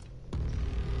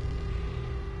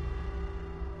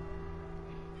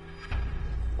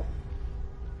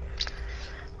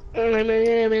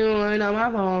 On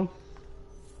my phone.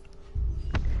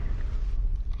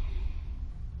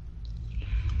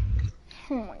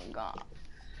 Oh my god.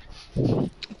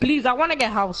 Please, I want to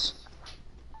get house.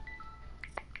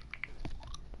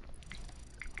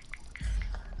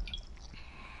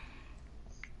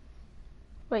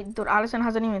 Wait, dude, Allison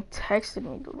hasn't even texted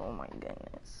me, dude. Oh my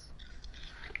goodness.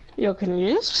 Yo, can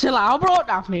you just chill out, bro?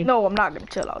 Daphne. No, I'm not gonna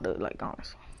chill out, dude. Like,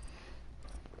 honestly.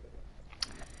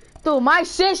 Dude, my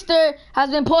sister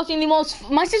has been posting the most.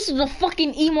 My sister's a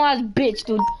fucking emo ass bitch,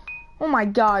 dude. Oh my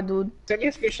god, dude. Send me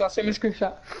a screenshot. Send me a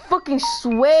screenshot. Fucking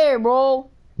swear, bro.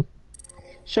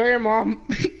 Show your mom.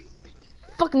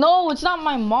 Fuck no, it's not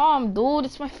my mom, dude.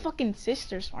 It's my fucking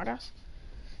sister, smartass.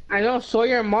 I know. Show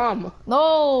your mom.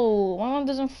 No, my mom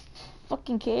doesn't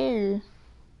fucking care.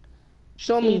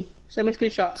 Show me. Send me a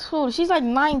screenshot. Dude, she's like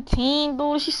 19,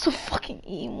 dude. She's so fucking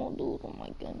emo, dude. Oh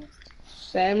my goodness.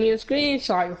 Send me a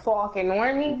screenshot. You fucking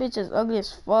normie. Bitch is ugly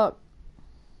as fuck.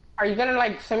 Are you gonna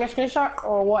like send me a screenshot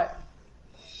or what?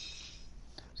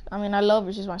 I mean, I love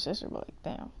her. She's my sister, but like,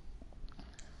 damn.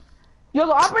 Yo,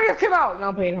 the operator came out. No,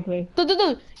 I'm playing. I'm playing.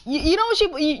 Dude. You know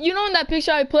you know in that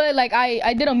picture I put, like,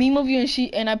 I did a meme of you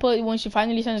and I put when she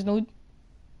finally sends nude.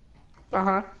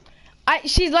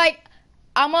 She's like,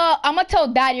 I'ma tell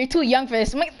dad you're too young for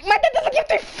this. My dad doesn't give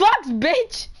 3 fucks,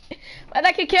 bitch. My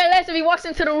dad could care less if he walks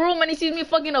into the room and he sees me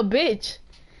fucking a bitch.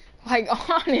 Like,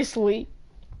 honestly.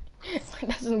 Like,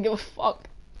 doesn't give a fuck.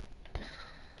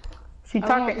 She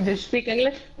talking. Does she speak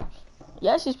English?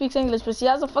 Yeah, she speaks English, but she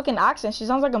has a fucking accent. She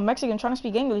sounds like a Mexican trying to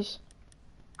speak English.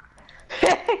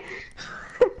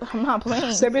 I'm not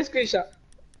playing. Send me a screenshot.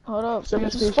 Hold up. Send me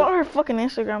a Just screenshot. follow her fucking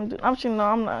Instagram, dude. Actually, no,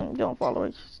 I'm not. You don't follow her.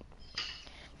 Just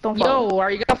don't follow her. Yo,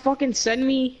 are you gonna fucking send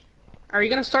me? Are you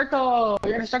gonna start the?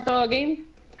 You're gonna start the game?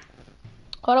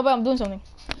 Hold up, I'm doing something.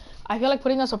 I feel like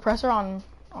putting a suppressor on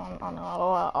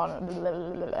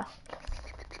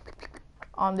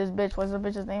this bitch. What's the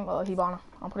bitch's name? Hibana.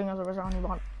 I'm putting a suppressor on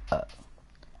Hibana. I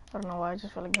don't know why. I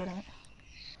just feel like doing it.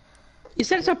 You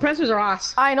said suppressors are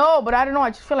ass. I know, but I don't know.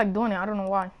 I just feel like doing it. I don't know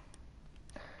why.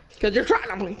 Cause you're trying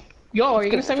to play. Yo, are you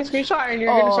gonna send me a screenshot and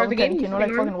you're gonna start the game? Can you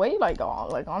like fucking wait? Like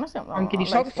honestly, Can you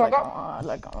shut the fuck up?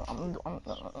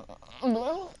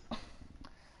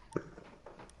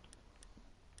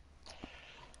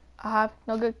 I have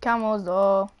no good camos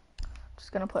though.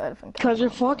 Just gonna put elephant camo. Cause you're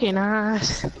fucking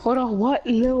ass. Hold on, what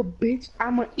little bitch?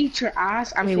 I'ma eat your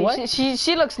ass. I mean, See, what?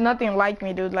 She looks nothing like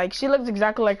me, dude. Like she looks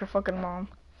exactly like her fucking mom.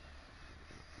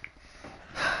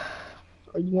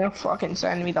 Are you gonna fucking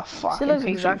send me the fucking looks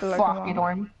picture? exactly like her Fucking mom.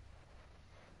 arm.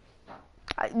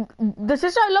 The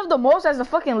sister I love the most as the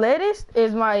fucking latest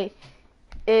is the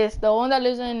one that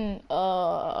lives in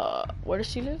where does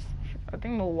she live? I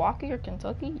think Milwaukee or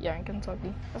Kentucky. Yeah, in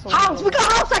Kentucky. That's the one I House, love we the got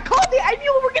most. house. I called it. I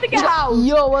knew we were gonna get house.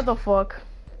 Yo, what the fuck?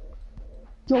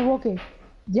 Yo, okay.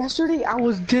 Yesterday I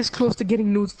was this close to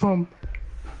getting nudes from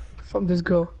this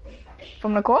girl.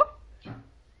 From Nicole?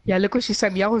 Yeah, look what she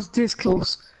sent me. I was this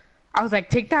close. I was like,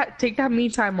 take that me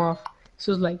time off.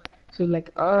 She was like, I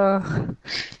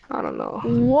don't know.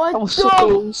 What I was the so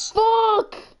close.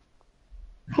 fuck?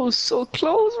 I was so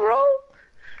close, bro.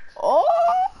 Oh!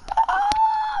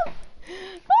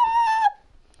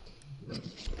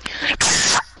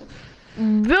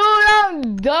 Dude,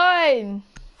 I'm done.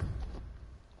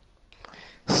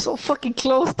 So fucking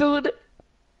close, dude.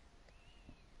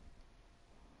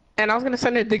 And I was gonna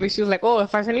send her a dick, but she was like, oh,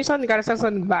 if I send you something, you gotta send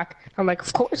something back. I'm like,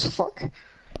 of course, fuck.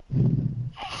 We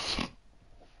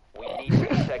need to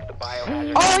protect the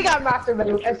biohazard. Oh, we got master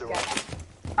bedroom.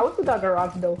 I went to that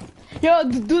garage though. Yo,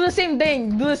 do the same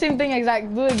thing. Do the same thing exact.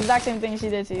 Do the exact same thing she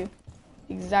did to you.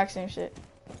 Exact same shit.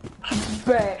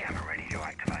 Bet. Camera ready to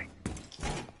activate.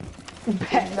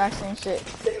 Bet. Exact same shit.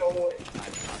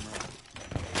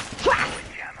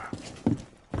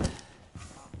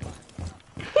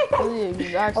 This is the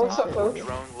exact I same was so shit. close.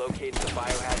 Drone locates the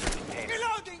biohazard container.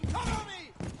 Reloading! Cover me!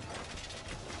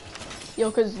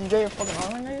 Yo, cause you got your fucking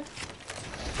armor, nigga.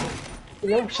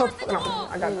 Yo, shut the fuck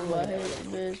up. I got Ooh, I the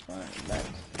hate this one.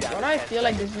 Why do I feel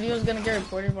like this video is gonna get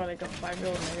reported by like a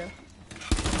 5-year-old nigga?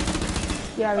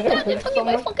 Yeah, we got Fucking to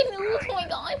my fucking news, oh my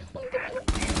god.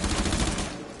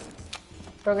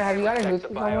 Bro, have you got a Protect nuke the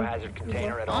before? biohazard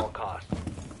container at all costs.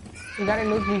 You got a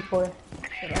nuke before?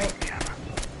 Shut up.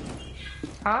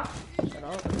 Huh? Shut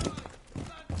up.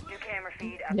 New camera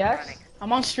feed up and Yes? running.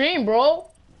 I'm on stream, bro.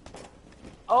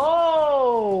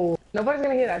 Oh! Nobody's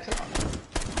gonna hear that shit.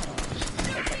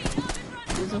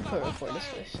 Please don't put report this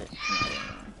shit.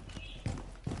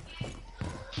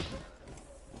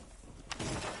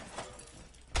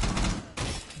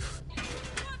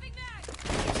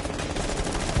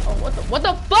 Oh, what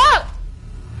the fuck?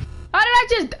 How did I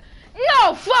just?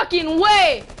 No fucking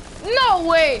way! No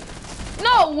way!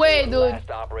 No way, dude!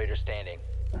 Last operator standing.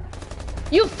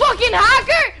 You fucking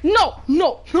hacker! No,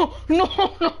 no, no,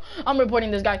 no, no! I'm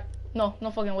reporting this guy. No, no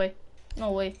fucking way.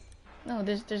 No way. No,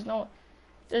 there's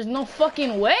no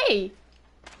fucking way.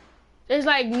 There's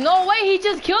like no way he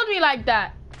just killed me like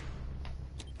that.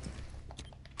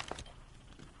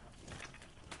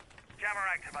 Jammer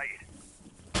activated.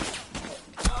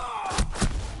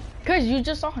 Cause you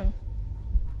just saw him.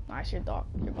 Nice, your dog.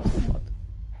 You're busted fucked.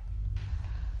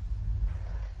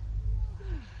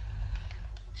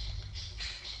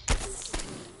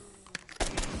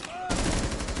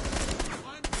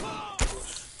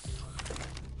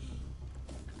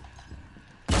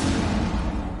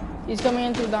 He's coming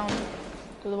into down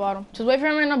to the bottom. Just wait for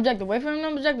him in objective. Wait for him in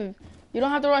objective. You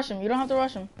don't have to rush him. You don't have to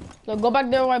rush him. Look, go back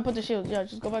there where I put the shield. Yeah,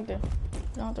 just go back there. You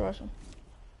don't have to rush him.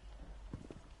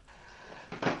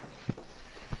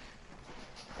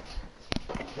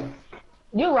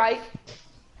 You're right.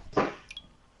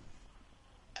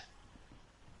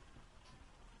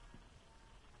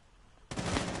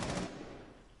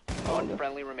 One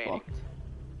friendly remaining. Fucked.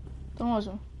 Don't rush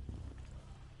him.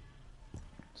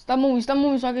 Stop moving so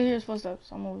I can hear his footsteps.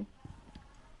 Stop moving.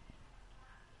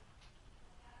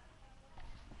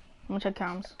 I'm gonna check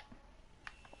cams.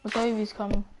 Let's see if he's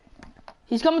coming.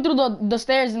 He's coming through the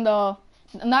stairs in the,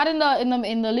 not in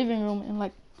the living room, in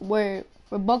like where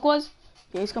Buck was.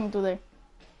 Yeah, he's coming through there.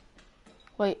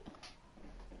 Wait.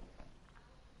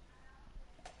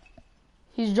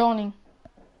 He's droning.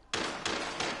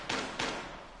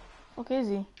 Okay, is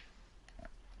he?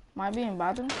 Might be in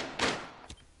bathroom.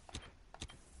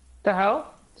 The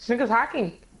hell? This nigga's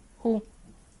hacking. Who?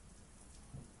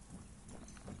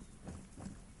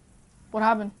 What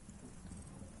happened?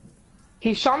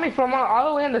 He shot me from all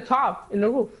the way in the top, in the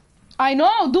roof. I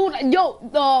know, dude. Yo,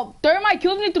 the thermite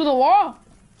killed me through the wall.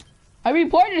 I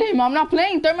reported him. I'm not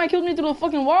playing. Thermite killed me through the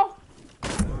fucking wall.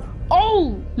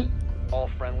 Oh! All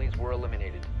friendlies were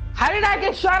eliminated. How did I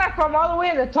get shot at from all the way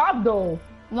in the top, though?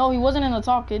 No, he wasn't in the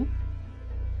top, kid.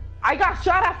 I got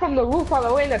shot at from the roof all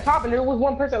the way in the top, and there was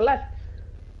one person left.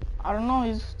 I don't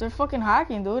know. They're fucking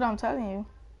hacking, dude. I'm telling you.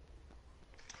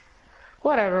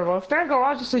 Whatever, bro. If they're in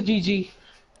garage, it's a GG.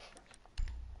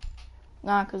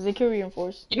 Nah, cause they can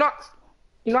reinforce. You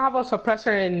don't have a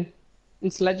suppressor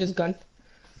in Sledge's gun.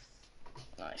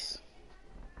 Nice.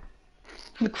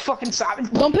 Look fucking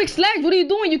savage. Don't pick Sledge. What are you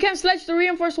doing? You can't Sledge the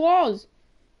reinforced walls.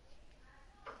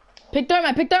 Pick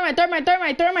thermite. Pick thermite.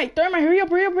 Thermite. Hurry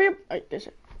up. Alright, there's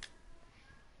it.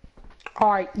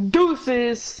 Alright,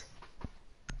 deuces.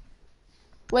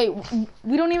 Wait,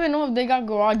 we don't even know if they got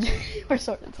garage or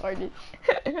sort of retarded.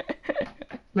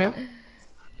 Man.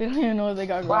 We don't even know if they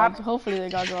got garage. Hopefully they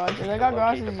got garage. If they got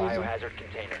garage, Locate it's the easy. biohazard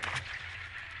container.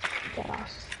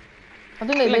 I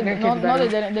think they Like did. their No, kids no, better.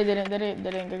 they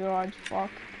didn't get garage. Fuck.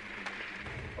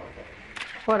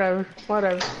 Whatever.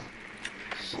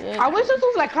 Shit. I wish this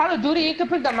was like Call of Duty. You could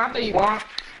pick the map that you want.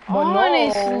 But no.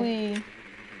 Honestly.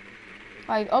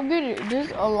 Like, upgrade,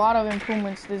 there's a lot of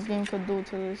improvements this game could do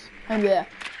to this. And yeah,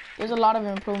 there's a lot of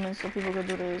improvements that people could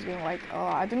do to this game. Like,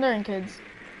 I think they're in kids.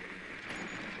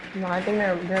 No, I think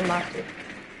they're master.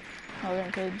 No, they're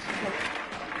in kids.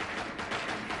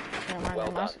 Never mind, Well they're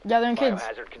done. master. Yeah, they're in kids.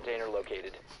 Biohazard container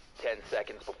located. 10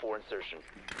 seconds before insertion.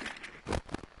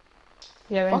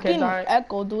 Yeah, they're Fucking kids, alright.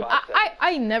 Echo, dude. 5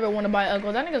 I never want to buy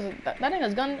Echo. That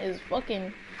nigga's gun is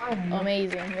fucking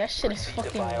amazing. That shit is Proceed to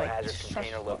fucking like biohazard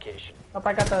container location. Hope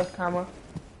I got the camera.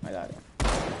 I got it.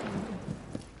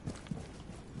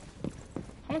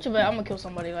 How much of it I'm gonna kill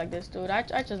somebody like this, dude? I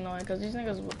just know it because these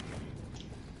niggas.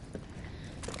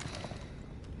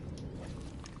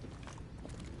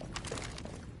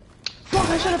 Fuck,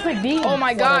 I should have picked these. Oh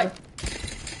my god! Whatever.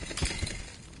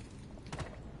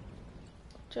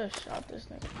 Just shot this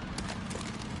nigga.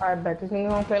 I bet this nigga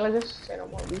gonna play like this. Say no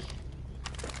more, B. See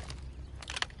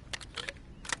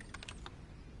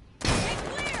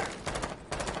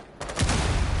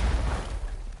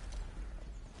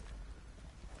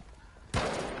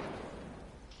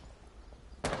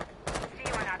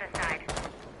you on the other side.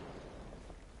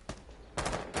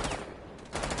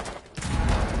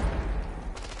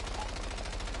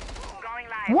 Going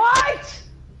live. What?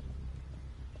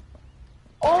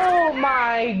 Oh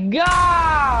my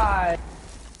god!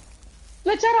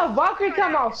 Let's let a Valkyrie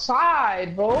come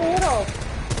outside, bro. What up?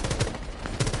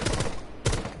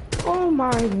 Oh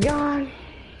my god.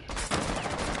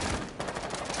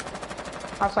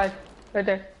 Outside. Right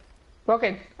there.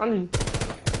 Broken. On you.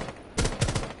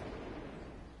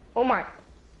 Oh my.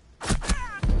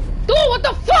 Dude, what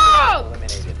the fuck?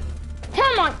 Eliminated.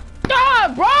 Oh my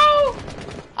god, bro!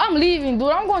 I'm leaving,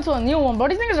 dude. I'm going to a new one, bro.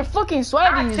 These niggas are fucking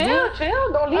sweaty, dude.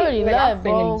 Chill. Don't I leave. already Like, left, I'm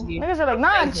bro. finished, Niggas are like,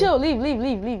 nah, chill.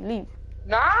 Leave.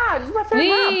 Nah, this is my first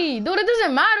round. Leave. Dude, it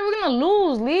doesn't matter. We're gonna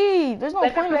lose. Leave. There's no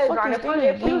Let's point play in this round. fucking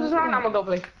If we staying. lose this round, I'm gonna go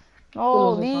play. No,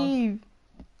 lose this round. leave.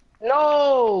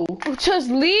 No. Just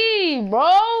leave,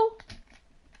 bro.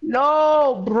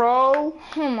 No, bro.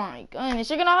 Oh my goodness.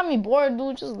 You're gonna have me bored,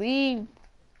 dude. Just leave.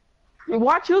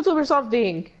 Watch YouTube or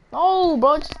something. No,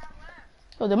 bro. Just...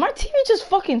 Yo, did my TV just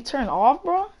fucking turn off,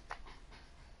 bro?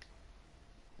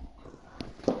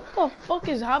 What the fuck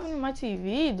is happening to my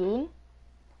TV, dude?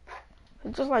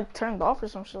 It just like turned off or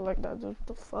some shit like that, dude. What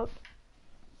the fuck?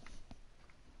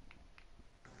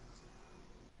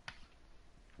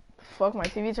 Fuck, my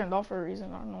TV turned off for a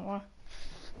reason. I don't know why.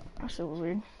 That shit was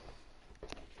weird.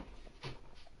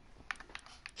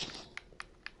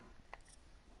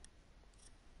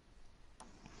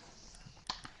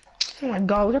 Oh my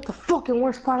god, we got the fucking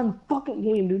worst spot in the fucking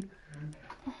game, dude.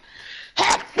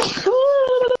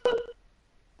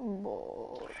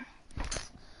 Boy.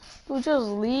 Dude, just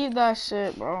leave that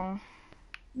shit, bro.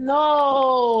 No.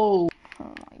 Oh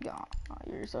my god.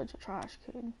 You're such a trash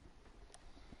kid.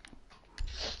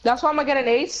 That's why I'm gonna get an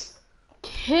ace.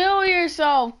 Kill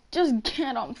yourself. Just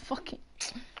get on fucking.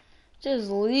 Just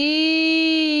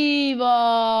leave.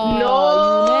 No. You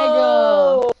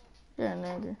nigga. You're a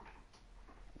nigga.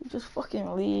 Just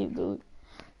fucking leave, dude.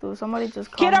 Dude, somebody just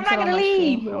called Kid, me I'm not shit on gonna my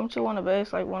stream. leave. I'm chill on the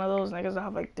base, like one of those niggas that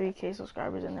have like 3K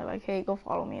subscribers and they're like, hey, go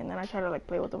follow me. And then I try to like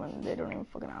play with them and they don't even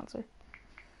fucking answer.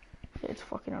 It's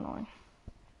fucking annoying.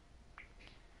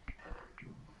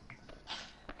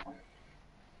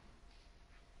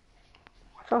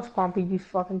 Watch how spompy these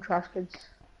fucking trash kids.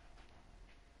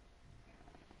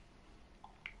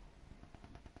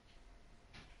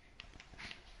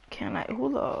 Can I?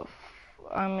 Who the?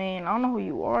 I mean, I don't know who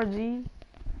you are, G.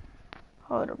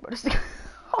 Hold up, but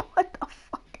what the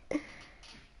fuck?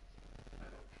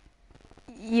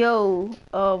 Yo,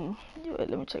 wait,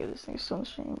 let me check if this thing's still on the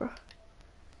stream, bro.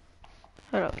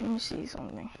 Hold up, let me see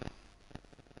something.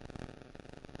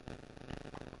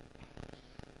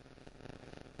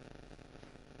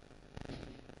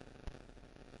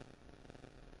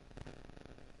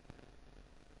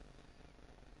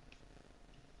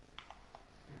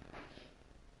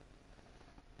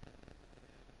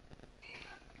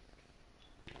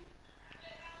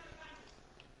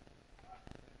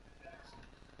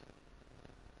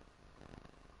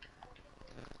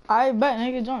 I bet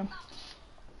nigga join.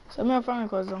 Send me a friend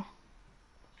request though.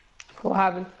 What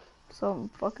happened? Some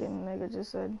fucking nigga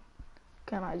just said,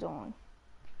 can I join?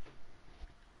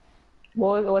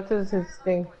 What's his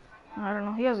thing? I don't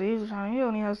know. He has a YouTube channel. He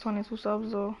only has 22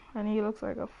 subs though, and he looks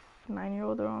like a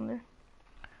 9-year-old around there.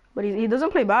 But he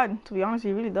doesn't play bad. To be honest,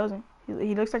 he really doesn't.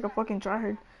 He looks like a fucking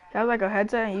tryhard. He has like a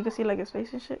headset, and you can see like his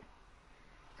face and shit.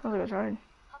 Sounds like a tryhard.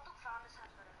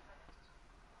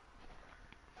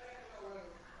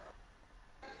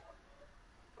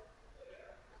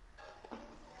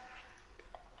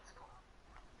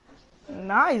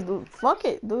 Nice, dude. Fuck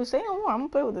it, dude. Say no more. I'm gonna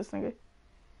play with this nigga.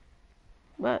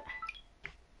 But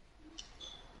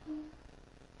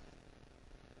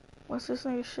what's this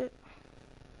nigga shit?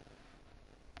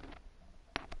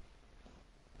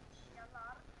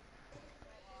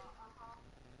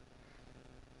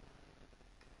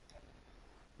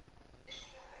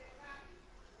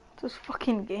 This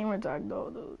fucking gamer tag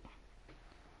though, dude.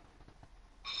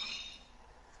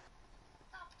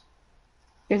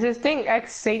 Is this thing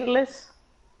ex-saintless?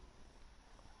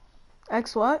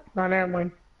 X what? No, never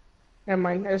mind. Never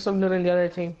mind. There's some dude in the other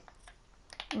team.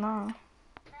 No.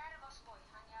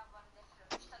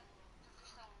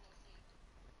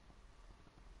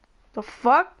 The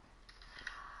fuck?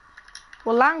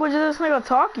 What language is this nigga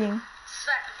talking?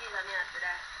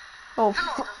 Oh,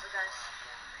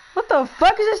 what the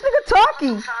fuck is this nigga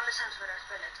talking?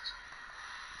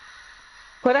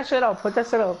 Put that shit up. Put that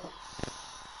shit up.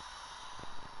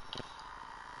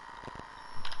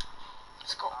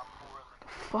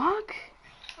 Fuck.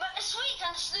 Men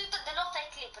Sweeten, sluta, det låter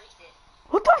äckligt på riktigt.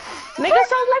 What the fuck? Nigga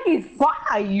sounds like he's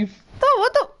 5.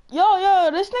 What the?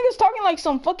 Yo, this nigga's talking like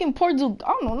some fucking Portuguese. I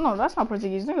don't know, no, that's not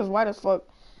Portuguese. Nigga's white as fuck.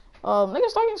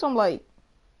 Nigga's talking some like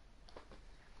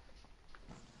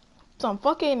some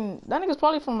fucking. That nigga's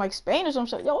probably from like Spain or some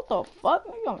shit. Yo, what the fuck?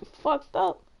 Nigga got me fucked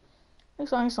up.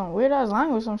 Nigga's talking some weird ass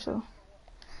language or some shit.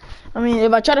 I mean,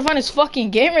 if I try to find his fucking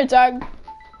gamer tag,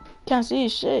 can't see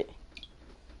his shit.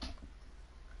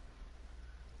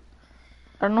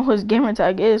 I don't know who his gamer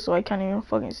tag is, so I can't even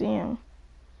fucking see him.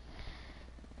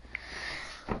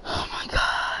 Oh my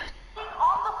god.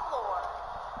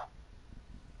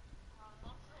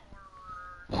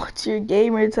 What's your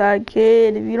gamer tag,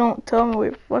 kid? If you don't tell me what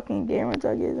your fucking gamer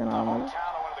tag is, then I don't know. One of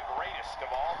the greatest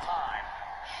of all time,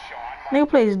 Shawn Nigga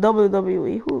plays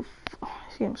WWE. Who? Oh,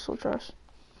 this game's so trash.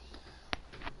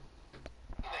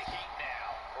 the Heat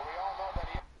now. Well, we all know that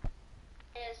he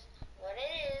Is what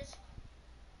it is.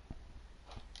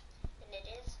 And it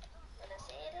is when I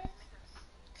say it is.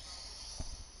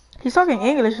 He's talking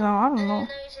English now. I don't And know. then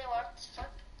you say what the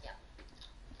fuck? Yeah.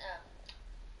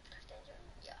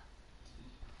 Yeah.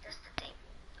 That's the thing.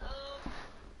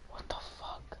 What the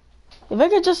fuck? If I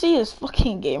could just see his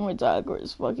fucking gamer tag or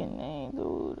his fucking name,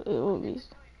 dude, it would be.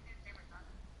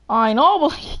 I know,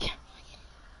 but I can't.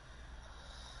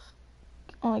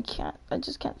 Oh, I can't. I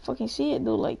just can't fucking see it,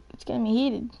 dude. Like, it's getting me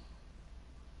heated.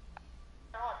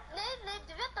 Nej,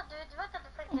 du vet att du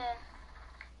får inte...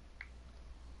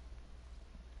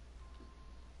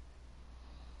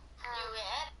 Du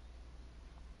är...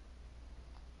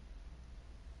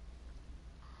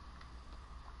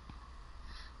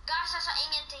 Guys, jag sa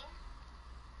ingenting.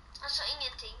 Jag sa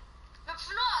ingenting. Men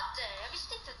förlåt, jag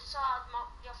visste inte att du sa att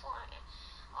jag får...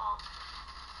 Ja.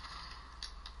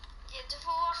 Du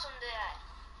får vara som du är.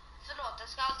 Förlåt, jag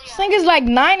ska aldrig This nigga's like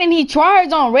 9 and he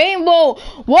tries on Rainbow.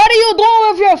 What are you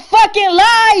doing with your fucking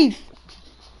life?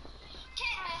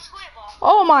 Okej, men jag skojar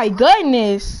bara. Oh my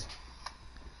goodness.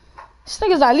 This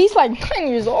nigga's at least like 9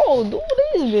 years old. Dude,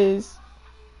 what is this?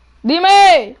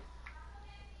 Dime!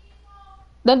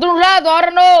 Dentro de un rato,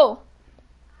 ahora no.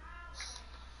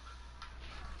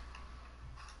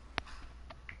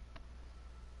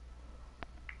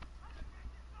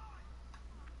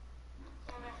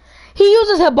 He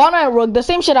uses Hibana and Rook, the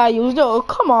same shit I used. Yo,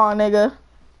 come on, nigga.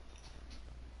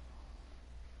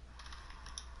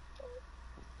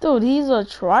 Dude, he's a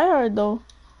tryhard though.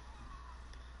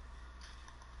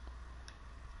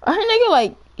 I heard nigga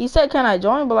like he said can I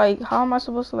join, but like how am I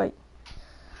supposed to like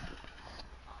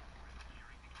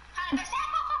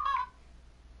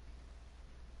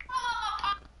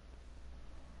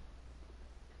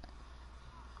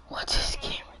what's his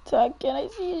gamer tag? Can I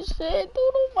see his shit? Dude,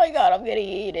 oh my god, I'm getting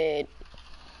heated.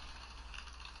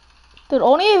 Dude,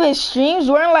 only if his streams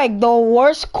weren't like the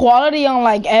worst quality on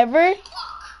like ever. Men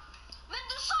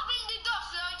du sa vill du dö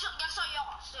så jag sa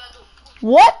ja, så jag dog.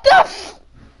 What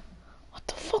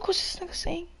the fuck was this nigga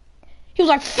saying? He was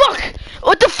like, fuck!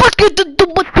 What the fuck is the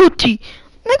what booty?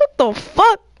 Nigga, what the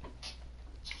fuck?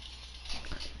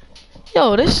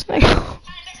 Yo, this nigga.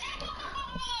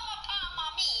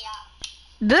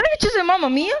 Did that nigga just say Mamma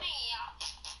Mia?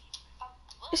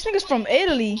 This nigga's from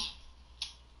Italy.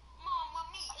 Mamma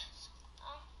mia.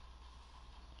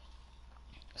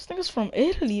 This nigga's from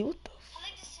Italy. What the fuck? Han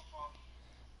lägger sig på...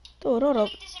 Dude, hold up.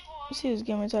 Lägger sig på... Let's see his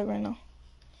gamer tag right now.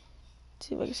 Let's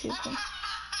see if I can see his game.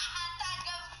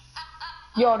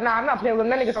 Yo, nah, I'm not playing with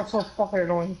them. That niggas are so fucking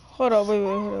annoying. Hold up,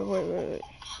 wait.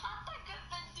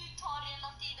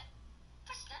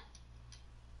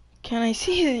 Can I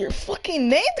see your fucking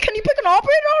name? Can you pick an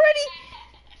operator already?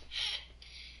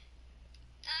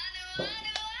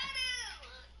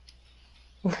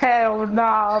 Hell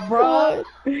nah, bro.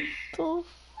 What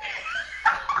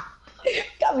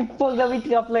Got me fucked up. Me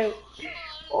think I play.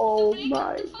 Oh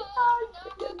my god.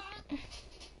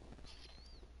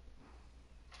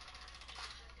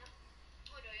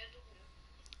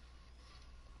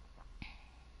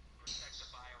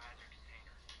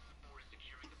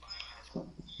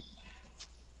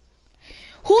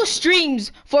 Who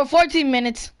streams for 14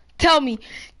 minutes? Tell me.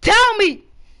 Tell me!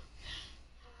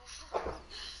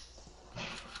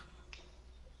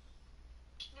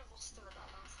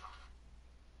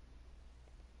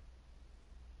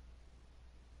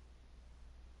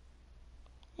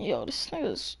 Yo, this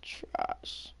nigga's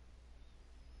trash.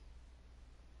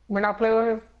 We're not playing with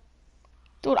him.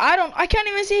 Dude, I can't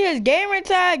even see his gamer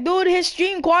tag. Dude, his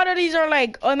stream qualities are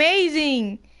like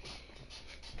amazing.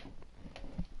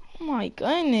 Oh my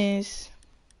goodness.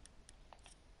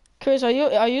 Chris, are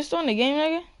you still in the game,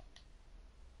 nigga?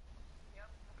 Yep,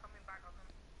 I'm coming back on him.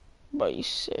 Bro, you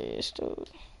serious, dude?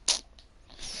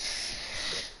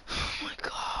 Oh my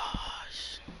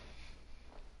gosh.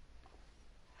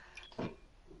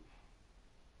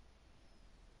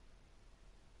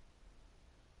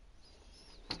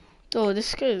 Dude,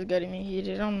 this kid is getting me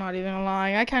heated. I'm not even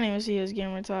lying. I can't even see his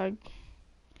gamer tag.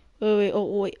 Wait.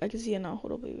 Oh, wait. I can see it now.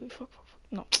 Hold up. Wait. Fuck.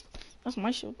 No. That's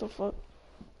my shit. What the fuck?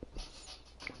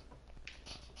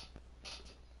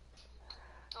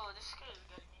 Dude, this kid is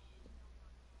getting me heated.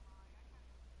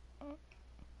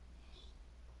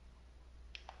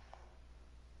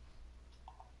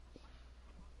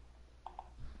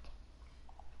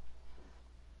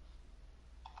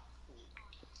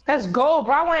 Let's go,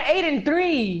 bro. I went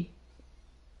 8-3.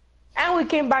 And we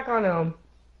came back on them.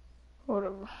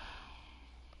 Whatever.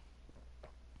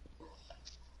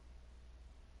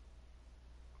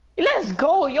 Let's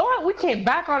go, yo. We came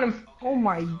back on him. Oh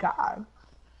my god.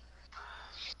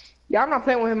 Yeah, I'm not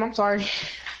playing with him. I'm sorry.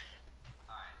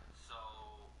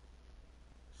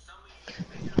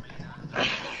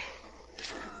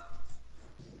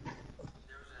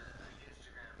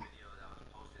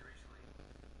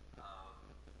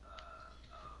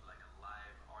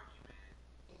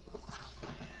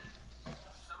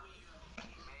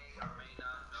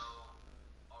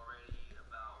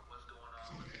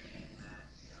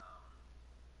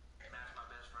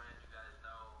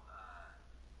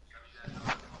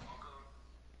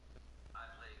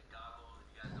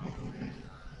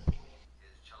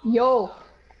 Yo.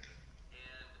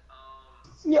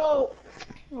 Yo.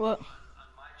 What?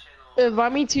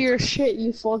 Invite me to your shit,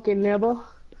 you fucking nibble.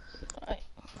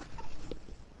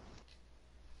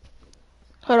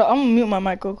 Hold on, I'm gonna mute my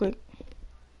mic real quick.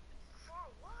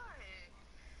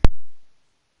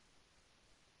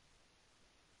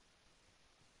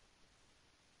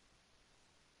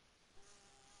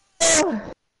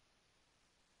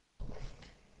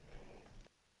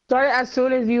 Start as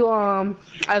soon as you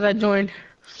as I joined.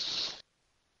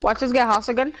 Watch us get house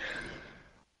again.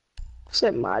 Just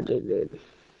imagine, dude.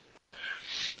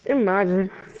 Imagine.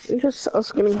 It's just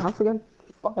us getting house again.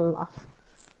 Fucking laugh.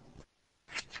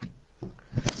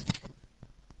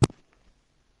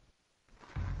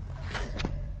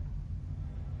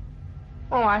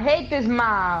 Oh, I hate this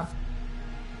mob.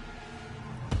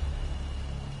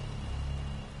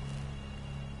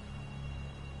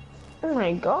 Oh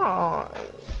my god.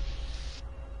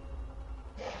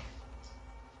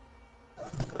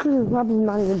 This map is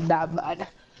not even that bad.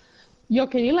 Yo,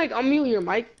 can you like unmute your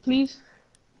mic, please?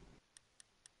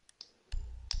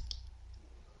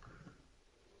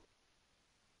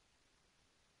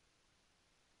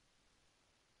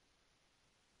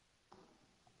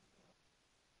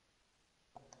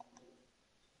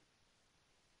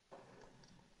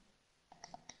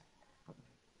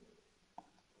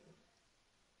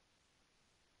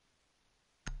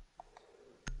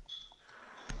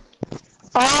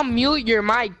 Unmute your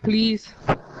mic, please.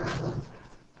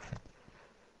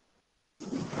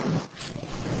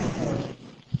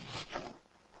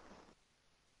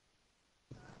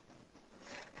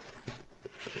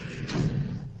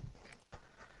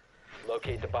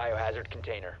 Locate the biohazard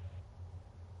container.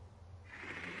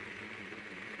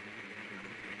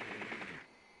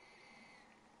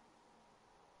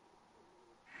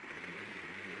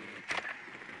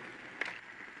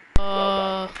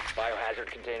 Biohazard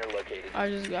container located. I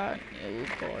just got new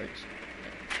cards.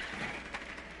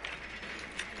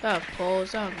 That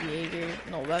Pulse, that Jaeger.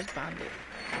 No, that's Bandit.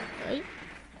 Right?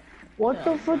 What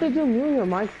Yeah. the fuck did you mute your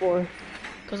mic for?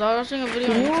 Cause I was watching a video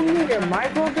Can you on unmute your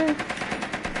mic, Roger?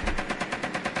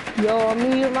 Yo,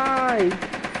 unmute your mic.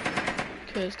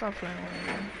 Okay, stop playing with me,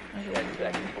 man. I hate 10 it.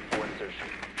 seconds before insertion.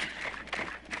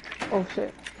 Oh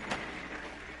shit.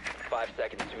 5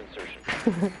 seconds to insertion.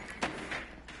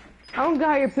 I don't get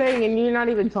how you're playing and you're not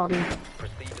even talking.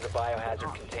 Proceed to the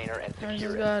biohazard container and I secure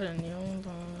just it. got a new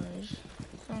punch.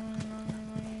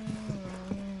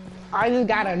 I just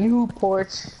got a new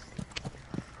porch.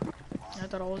 I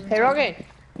thought I was in Hey, Rogan.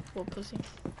 What pussy?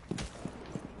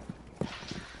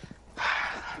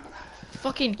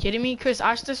 Fucking kidding me? Chris,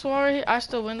 Ash this wall right here? Ash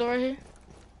the window right here?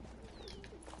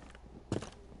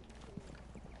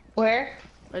 Where?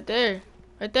 Right there.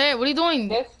 Right there. What are you doing?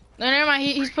 This? No, never mind.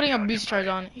 He's putting a breach charge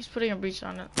on it. He's putting a breach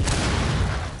on it.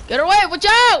 Get away! Watch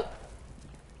out!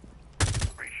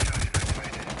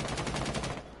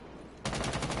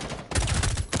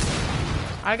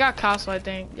 I got castle, I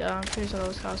think. Yeah, I'm pretty sure that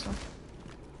was castle.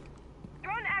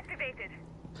 Drone activated.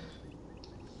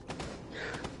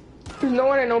 There's no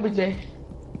one in OBJ.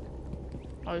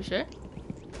 Oh, you sure?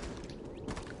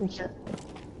 I'm sure.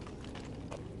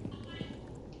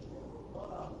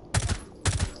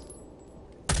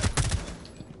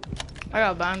 I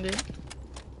got banded.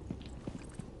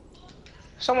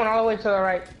 Someone all the way to the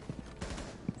right.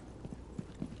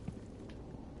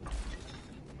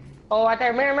 Oh, right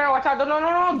there. Mirror, watch out.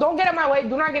 No. Don't get in my way.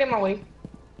 Do not get in my way.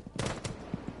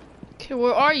 Okay,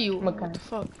 where are you? Okay. What the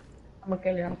fuck? I'm gonna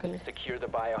kill you. Secure the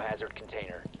biohazard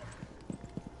container.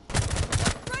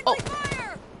 Oh.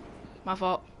 My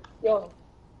fault. Yo.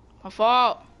 My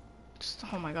fault.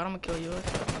 Oh my god, I'm gonna kill you.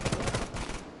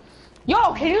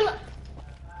 Yo, can you...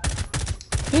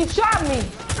 He shot me.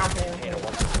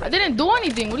 I didn't do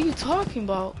anything. What are you talking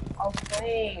about? I was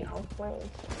playing.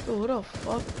 Dude, what the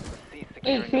fuck? Cease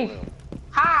securing the room.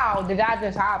 How did that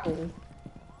just happen?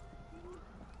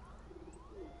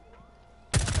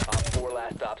 Op 4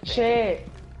 last stop standing. Shit.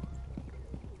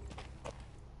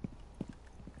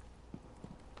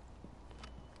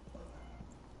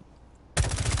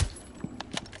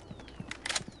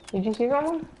 Did you see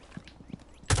someone?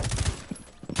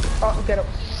 Oh, get up.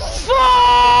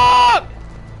 Fuck!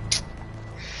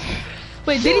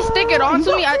 Wait, did he stick it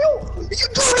onto me? You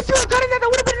totally feel good that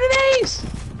would have been an ace.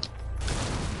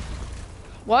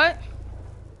 What?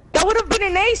 That would have been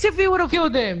an ace if he would have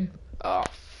killed him. Oh,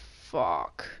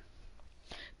 fuck.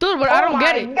 Dude, but I don't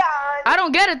get it. God. I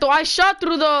don't get it though. I shot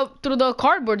through the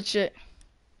cardboard shit.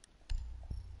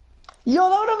 Yo,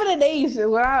 that would have been an ace.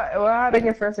 Would I have been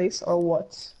your first ace or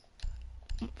what?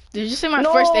 Did you say my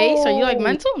No. first ace? Are you like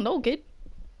mental? No, kid.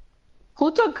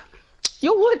 Who took?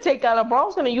 You would take Ella, bro. I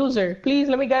was gonna use her. Please,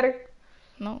 let me get her.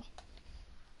 No.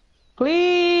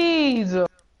 Please.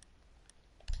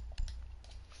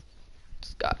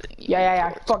 Just got it.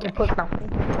 Yeah. Fucking put down.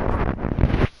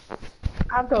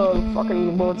 I have the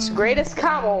fucking world's greatest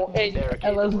camo in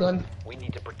Ella's gun. We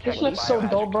need to protect This the looks so biohazard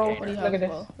dope, bro. What do you container. have? Look at this.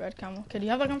 Well, red camo. Okay, do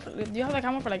you have that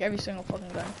camo for like every single fucking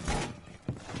gun?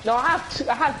 No, I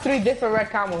have 3 different red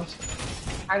camos.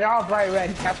 And they're all bright red.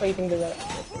 That's why you think they're red.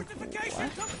 Fortification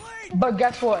complete! But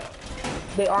guess what?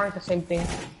 They aren't the same thing.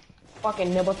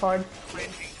 Fucking nibbletard. I'm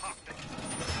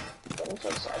so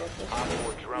excited. Op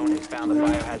 4 drone has found the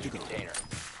biohazard container.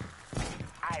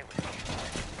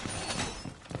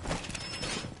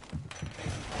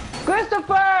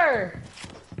 Christopher!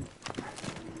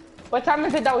 What time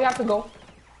is it that we have to go?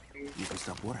 You can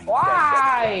stop worrying.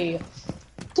 Why?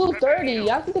 2:30.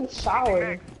 I have to take a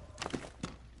shower.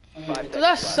 5 Dude, seconds that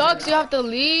left. sucks. You have to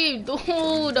leave, dude.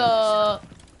 Fuck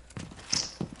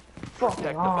Protect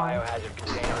the off. biohazard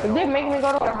container. at If they all make me costs.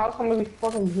 go to their house, I'm gonna be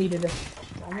fucking heated.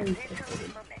 I'm gonna be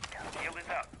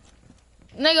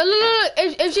Nigga, look.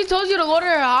 If she tells you to go to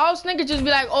her house, nigga, just be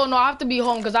like, oh no, I have to be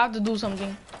home because I have to do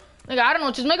something. Nigga, I don't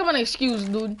know. Just make up an excuse,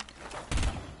 dude.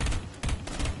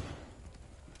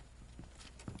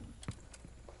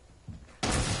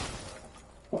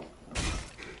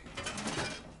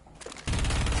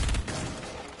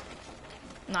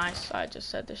 Nice. I just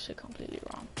said this shit completely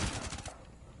wrong.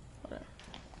 Whatever.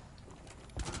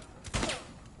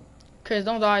 Chris,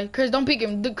 don't die. Chris, don't peek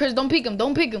him. Chris, don't peek him.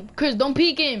 Don't peek him. Chris, don't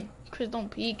peek him. Chris, don't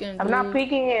peek him. I'm not dude.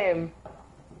 peeking him.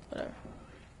 Whatever.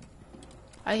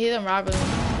 I hear them robbing.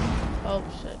 Oh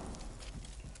shit.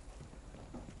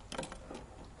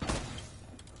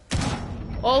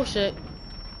 Oh shit.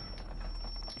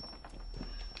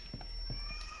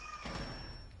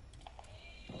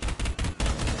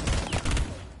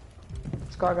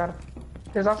 Scar got him.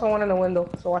 There's also one in the window,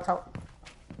 so watch out.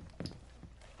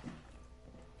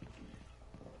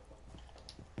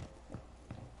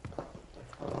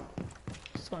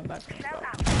 Just going back to the spot.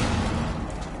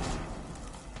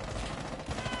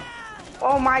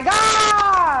 Oh my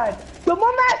god! The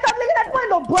moment I stop looking at that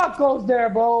window, Brock goes there,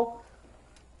 bro.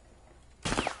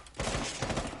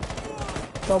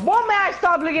 The moment I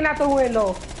stop looking at the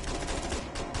window.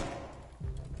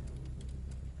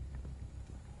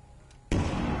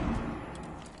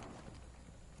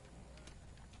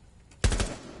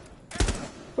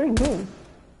 What are you doing?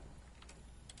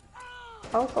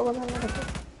 Oh,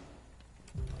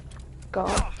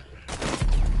 God.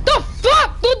 The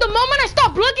fuck, dude? The moment I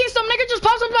stop looking, some nigga just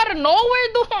pops up out of nowhere,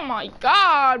 dude. Oh my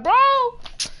god, bro.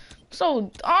 So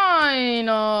dying.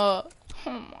 Oh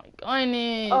my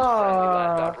goodness.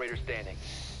 Last operator standing.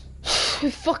 We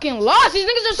fucking lost. These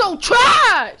niggas are so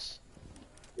trash.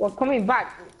 Well, coming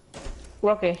back.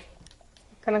 Okay.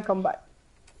 Can I come back?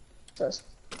 First.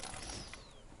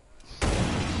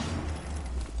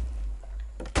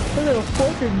 Look at a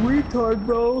fucking retard,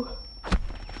 bro.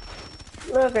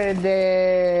 Look at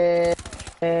this.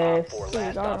 Op 4 last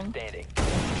got stop him. standing.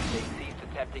 They ceased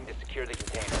attempting to secure the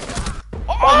container.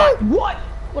 Oh my, what?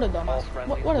 What a dumbass. All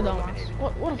friendlies What a were dumbass. eliminated.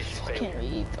 What a Mission fucking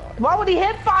failure. retard. Why would he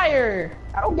hit fire?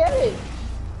 I don't get it.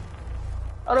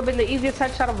 That would have been the easiest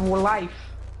headshot of life.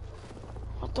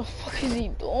 What What the fuck is he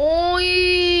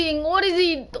doing? What is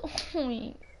he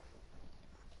doing?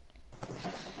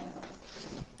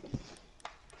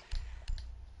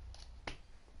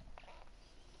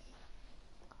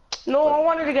 No, I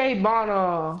wanted to get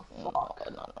Hibana. No,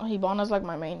 Hibana's like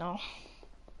my main now.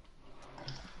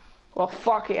 Well,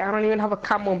 fuck it. I don't even have a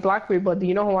camo on Blackberry, but do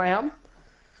you know who I am?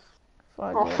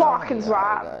 Fuck Oh, it, fucking I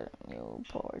slap. got new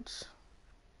ports.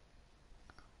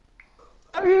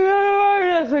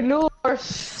 There's a new.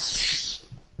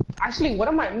 Actually, what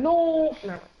am I? No.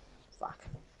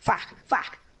 Fuck.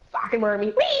 Fucking murder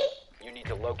me. You need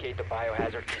to locate the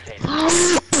biohazard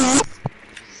container.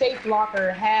 Safe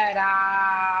locker head.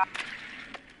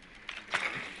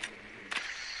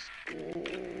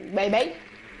 Baby.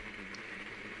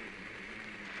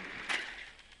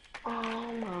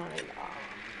 Oh my god.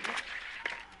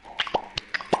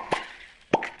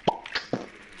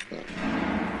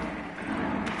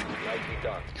 Nicely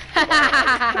done.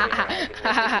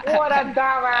 What a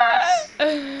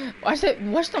dumbass.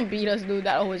 Watch them beat us, dude.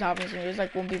 That always happens to me. There's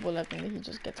like one people left and then he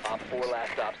just gets Op 4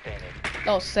 last stop standing.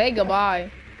 No, say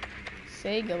goodbye.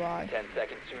 Say goodbye. 10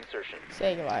 seconds to insertion.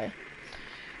 Say goodbye.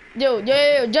 Yo,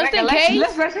 just in case.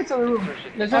 Let's rush into the room.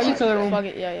 Let's rush into the room. Fuck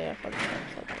it, yeah, fuck it,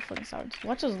 fucking sound.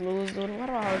 Watch us lose, dude. What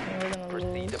about how we're gonna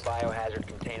Proceed to lose? biohazard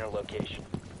container location.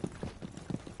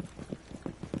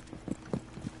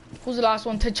 Who's the last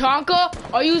one?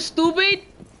 Tachanka? Are you stupid?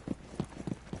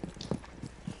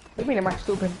 What do you mean am I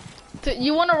stupid?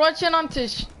 You wanna rush in on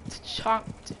Tachanka?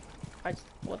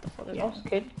 What the fuck is Yes, that?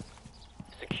 kid.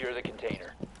 Secure the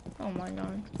container. Oh my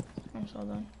god. I'm so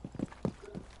done.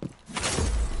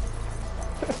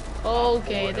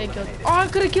 Okay, they killed. Oh, I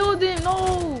could have killed him.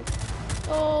 No.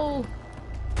 Oh.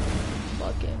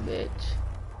 Fucking bitch.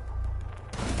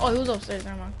 Oh, he was upstairs.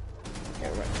 Never mind. Yeah,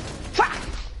 right. Fuck!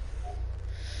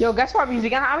 Yo, guess what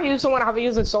music? I haven't used someone I haven't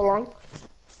used in so long.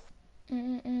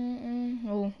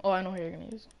 Oh, I know who you're gonna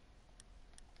use.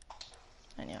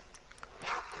 And yeah.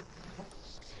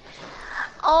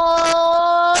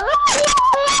 Oh.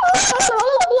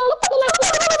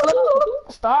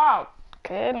 Stop.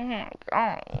 Kid. Oh my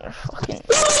god. You're fucking.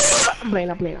 I'm playing.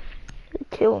 You're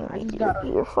killing me.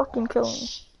 You're fucking killing me.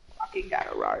 Fucking got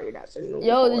a Rari. That's a new.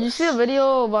 Yo, did you see a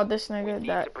video about this nigga Need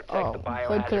that to protect the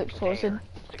Hood Clips biohazard posted? container.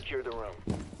 Secure the room.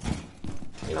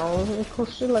 No, it's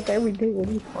posted like every day. What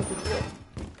do you fucking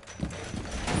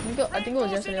do? I think it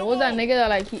was yesterday. What was that nigga that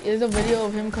like is a video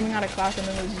of him coming out of class and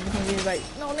then he's like,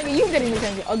 no nigga, you getting this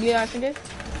nigga, ugly ass nigga.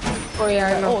 Oh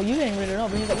yeah, I know. Oh, you getting rid of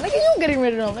him? And he's like, nigga, you getting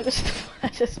rid of him? Nigga,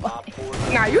 that's just Op funny.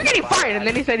 4 Nah, you're getting fired, and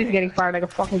then he said he's getting fired like a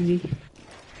fucking G.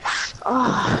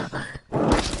 Ah.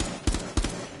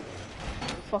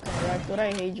 Fucking right, dude.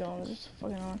 I hate Jones. It's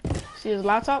fucking on. See his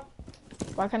laptop?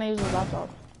 Why can't I use his laptop?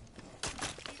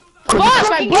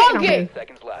 Fuck! I broke it. 10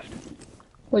 seconds left.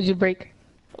 What'd you break?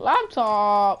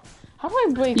 Laptop. How do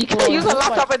I break? You can't use a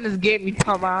laptop in this game, you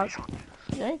dumbass.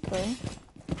 Yeah, okay.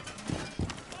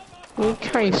 You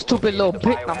can't, stupid little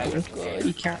bitch.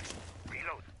 You can't.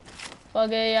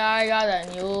 Fuck it, yeah, I got a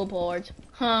new port.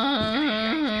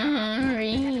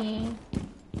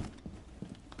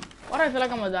 Why do I feel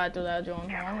like I'm gonna die through that, Jones?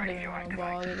 I'm not even gonna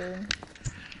bother, dude.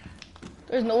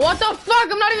 There's no. What the fuck?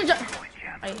 I'm not even trying.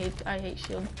 I hate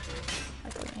shield. I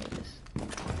fucking hate this.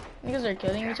 Niggas are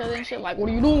killing each other and shit. Like, what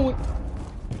are you doing?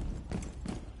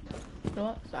 You know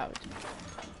what? Savage.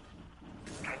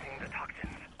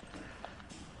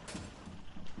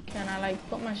 Can I like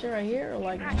put my shit right here or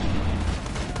like? No?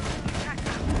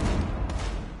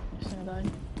 Just gonna die.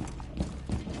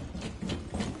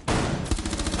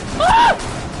 Ah!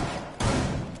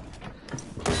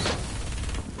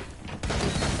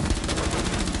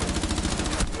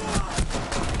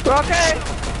 Okay.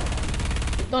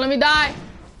 Don't let me die.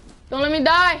 Don't let me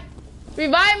die.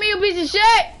 Revive me, you piece of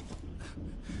shit.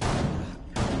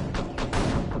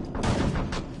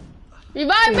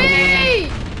 Revive me!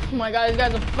 Oh my god, this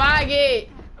guy's a faggot.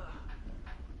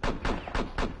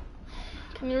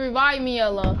 Can you revive me,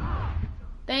 Ella?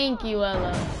 Thank you,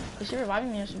 Ella. Is she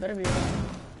reviving me? She better be reviving me.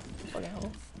 Fucking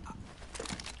hoe.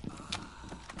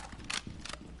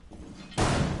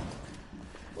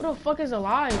 What the fuck is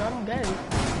alive? I don't get it.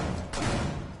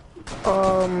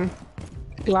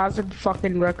 Glassed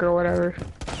fucking wreck or whatever.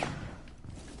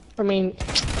 I mean,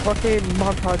 fucking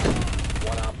montage.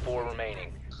 1 op 4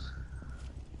 remaining.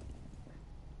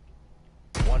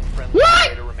 1 friendly What?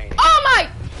 operator remaining. Oh my!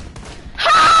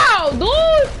 How,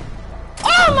 dude?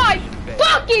 Oh my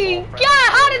fucking god!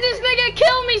 How did this nigga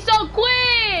kill me so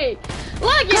quick?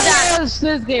 Look at that!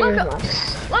 This game is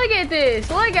Look at this!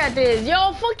 Look at this!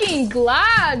 Yo, fucking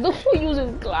glass! Who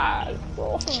uses glass,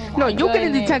 bro? Oh No, my you get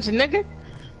in goodness. detention, nigga.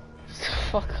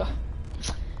 Fuck up.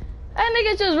 That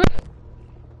nigga just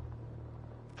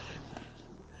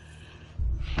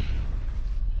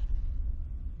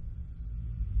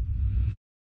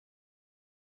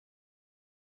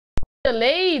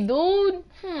delayed, dude. Oh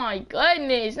my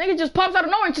goodness. Nigga just pops out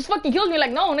of nowhere and just fucking kills me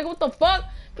like, no, nigga, what the fuck?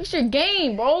 Fix your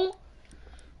game, bro.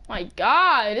 My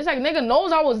God. It's like nigga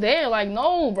knows I was there. Like,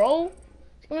 no, bro.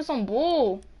 Give me some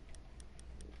bull.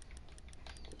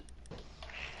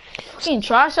 Fucking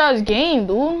trash ass game,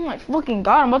 dude. My fucking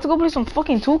God. I'm about to go play some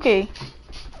fucking 2K.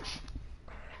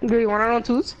 Do you want to know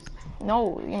twos?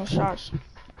 No, you know, trash.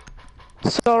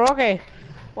 So, okay.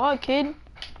 What, kid?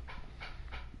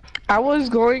 I was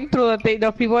going through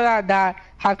the people that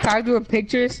have tagged you in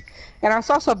pictures, and I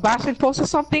saw Sebastian post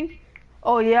something.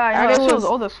 Oh, yeah, I know. And That it shit was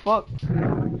was- old as fuck.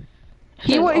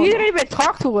 He didn't even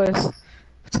talk to us.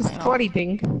 Which is I a know. funny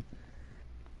thing.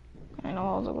 I know.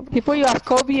 I was like, what the He put you as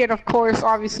Kobe, and of course,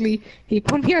 obviously, he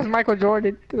put me as Michael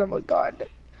Jordan. Cause I'm like, God.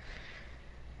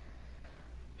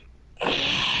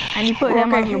 And you put him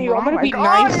Okay, as hey, LeBron. I'm gonna Like, be oh,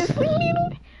 nice. this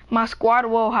little- My squad,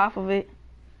 well, half of it.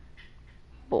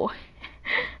 Boy.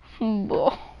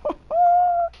 Boy.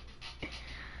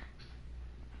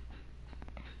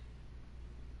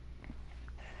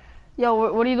 Yo,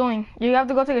 what are you doing? You have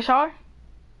to go take a shower?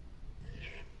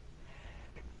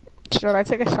 Should I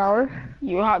take a shower?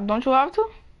 Don't you have to?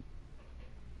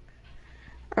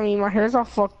 I mean, my hair's all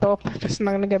fucked up. It's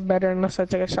not gonna get better unless I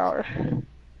take a shower.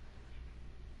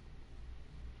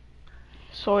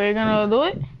 So you're gonna do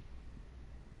it?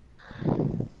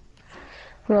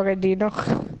 Okay, Dino.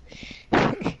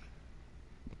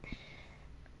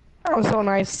 I'm so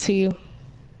nice to you.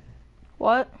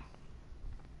 What?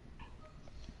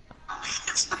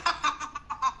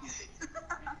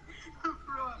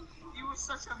 Bro, you were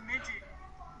such a midget.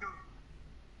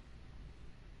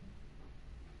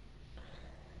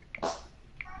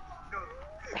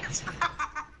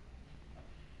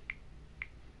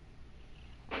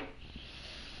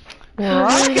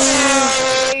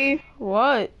 Okay.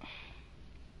 What?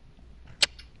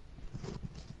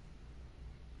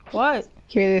 What?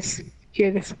 Hear this.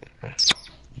 Hear this.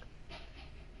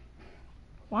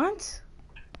 What?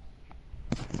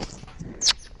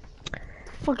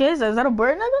 Fuck is that? Is that a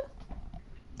bird,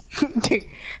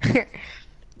 nigga?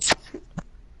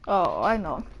 Oh, I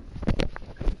know.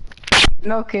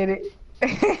 No kidding.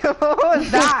 What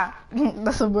was that?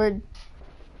 That's a bird.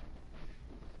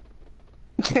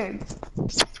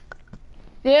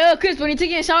 Yeah, Chris, when you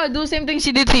take a shower, do the same thing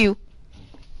she did to you.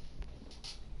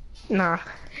 Nah.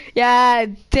 Yeah,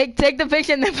 take the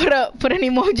picture and then put an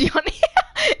emoji on it.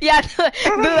 Yeah,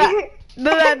 do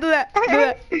that.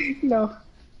 No.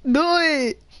 Do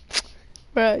it.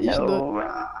 Bruh, you should do it.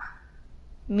 No.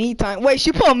 Me time. Wait,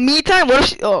 she put me time? What if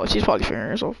she... Oh, she's probably figuring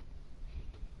herself.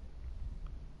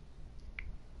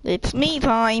 It's me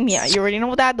time. Yeah, you already know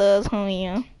what that does, homie.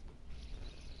 Yeah.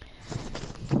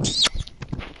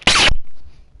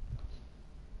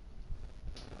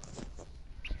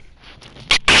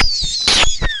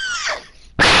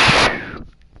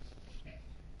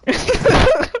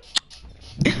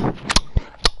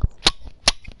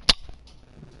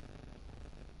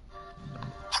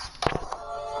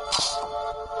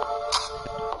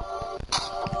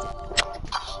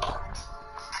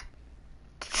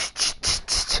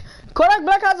 Kodak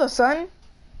Black has a son.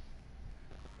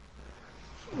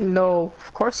 No,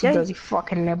 of course he Yeah, does. He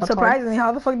fucking never. Surprisingly,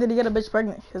 how the fuck did he get a bitch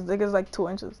pregnant? His dick is like 2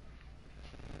 inches.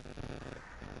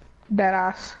 That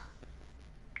ass.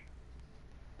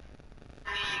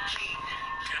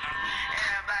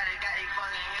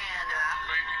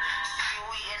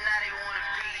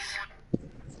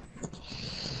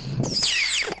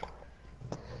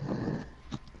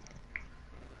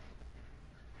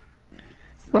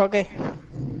 Okay.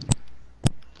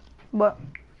 But,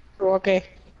 Okay.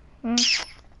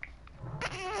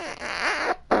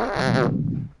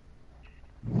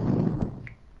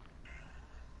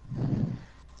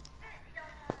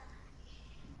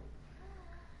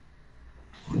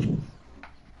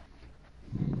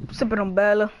 Sempre from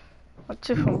Bella. A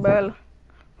chick from Bella.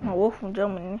 A wolf from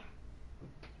Germany.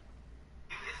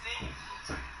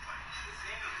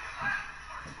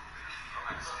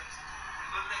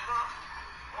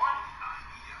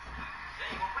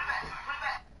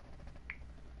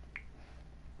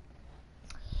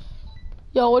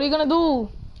 Yo, what are you gonna do?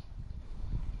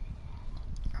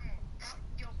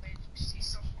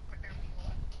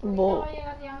 Bo.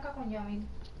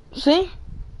 See?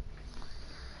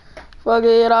 Fuck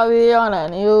it, I'll be on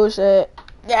that new shit.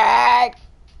 Yeah.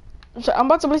 So I'm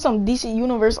about to play some DC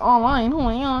Universe online. Oh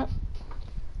my god.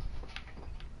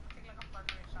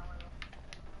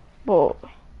 Boy.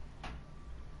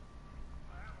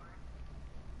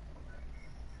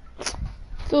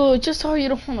 Dude, just tell her you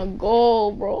don't wanna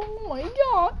go, bro. Oh my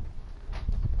god.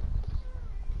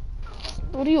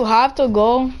 What do you have to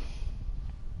go?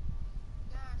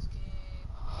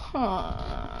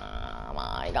 Oh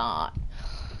my god.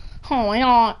 Oh my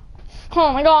god.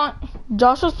 Oh my god.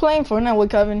 Josh was playing Fortnite with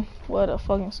Kevin. What a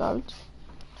fucking savage.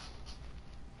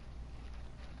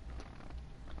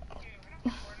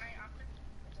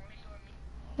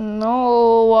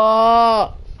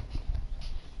 No.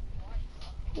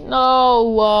 No.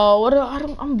 What?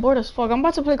 I'm bored as fuck. I'm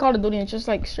about to play Call of Duty and just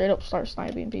like straight up start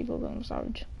sniping people. But I'm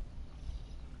savage.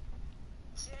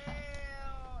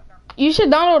 You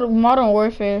should download Modern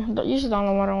Warfare. You should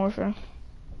download Modern Warfare.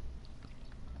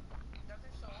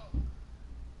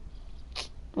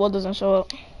 What doesn't show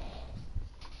up?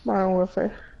 Modern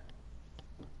Warfare.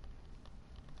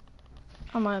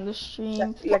 I'm on the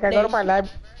stream. Like I go to my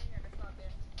library.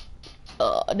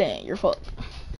 Dang, you're fucked.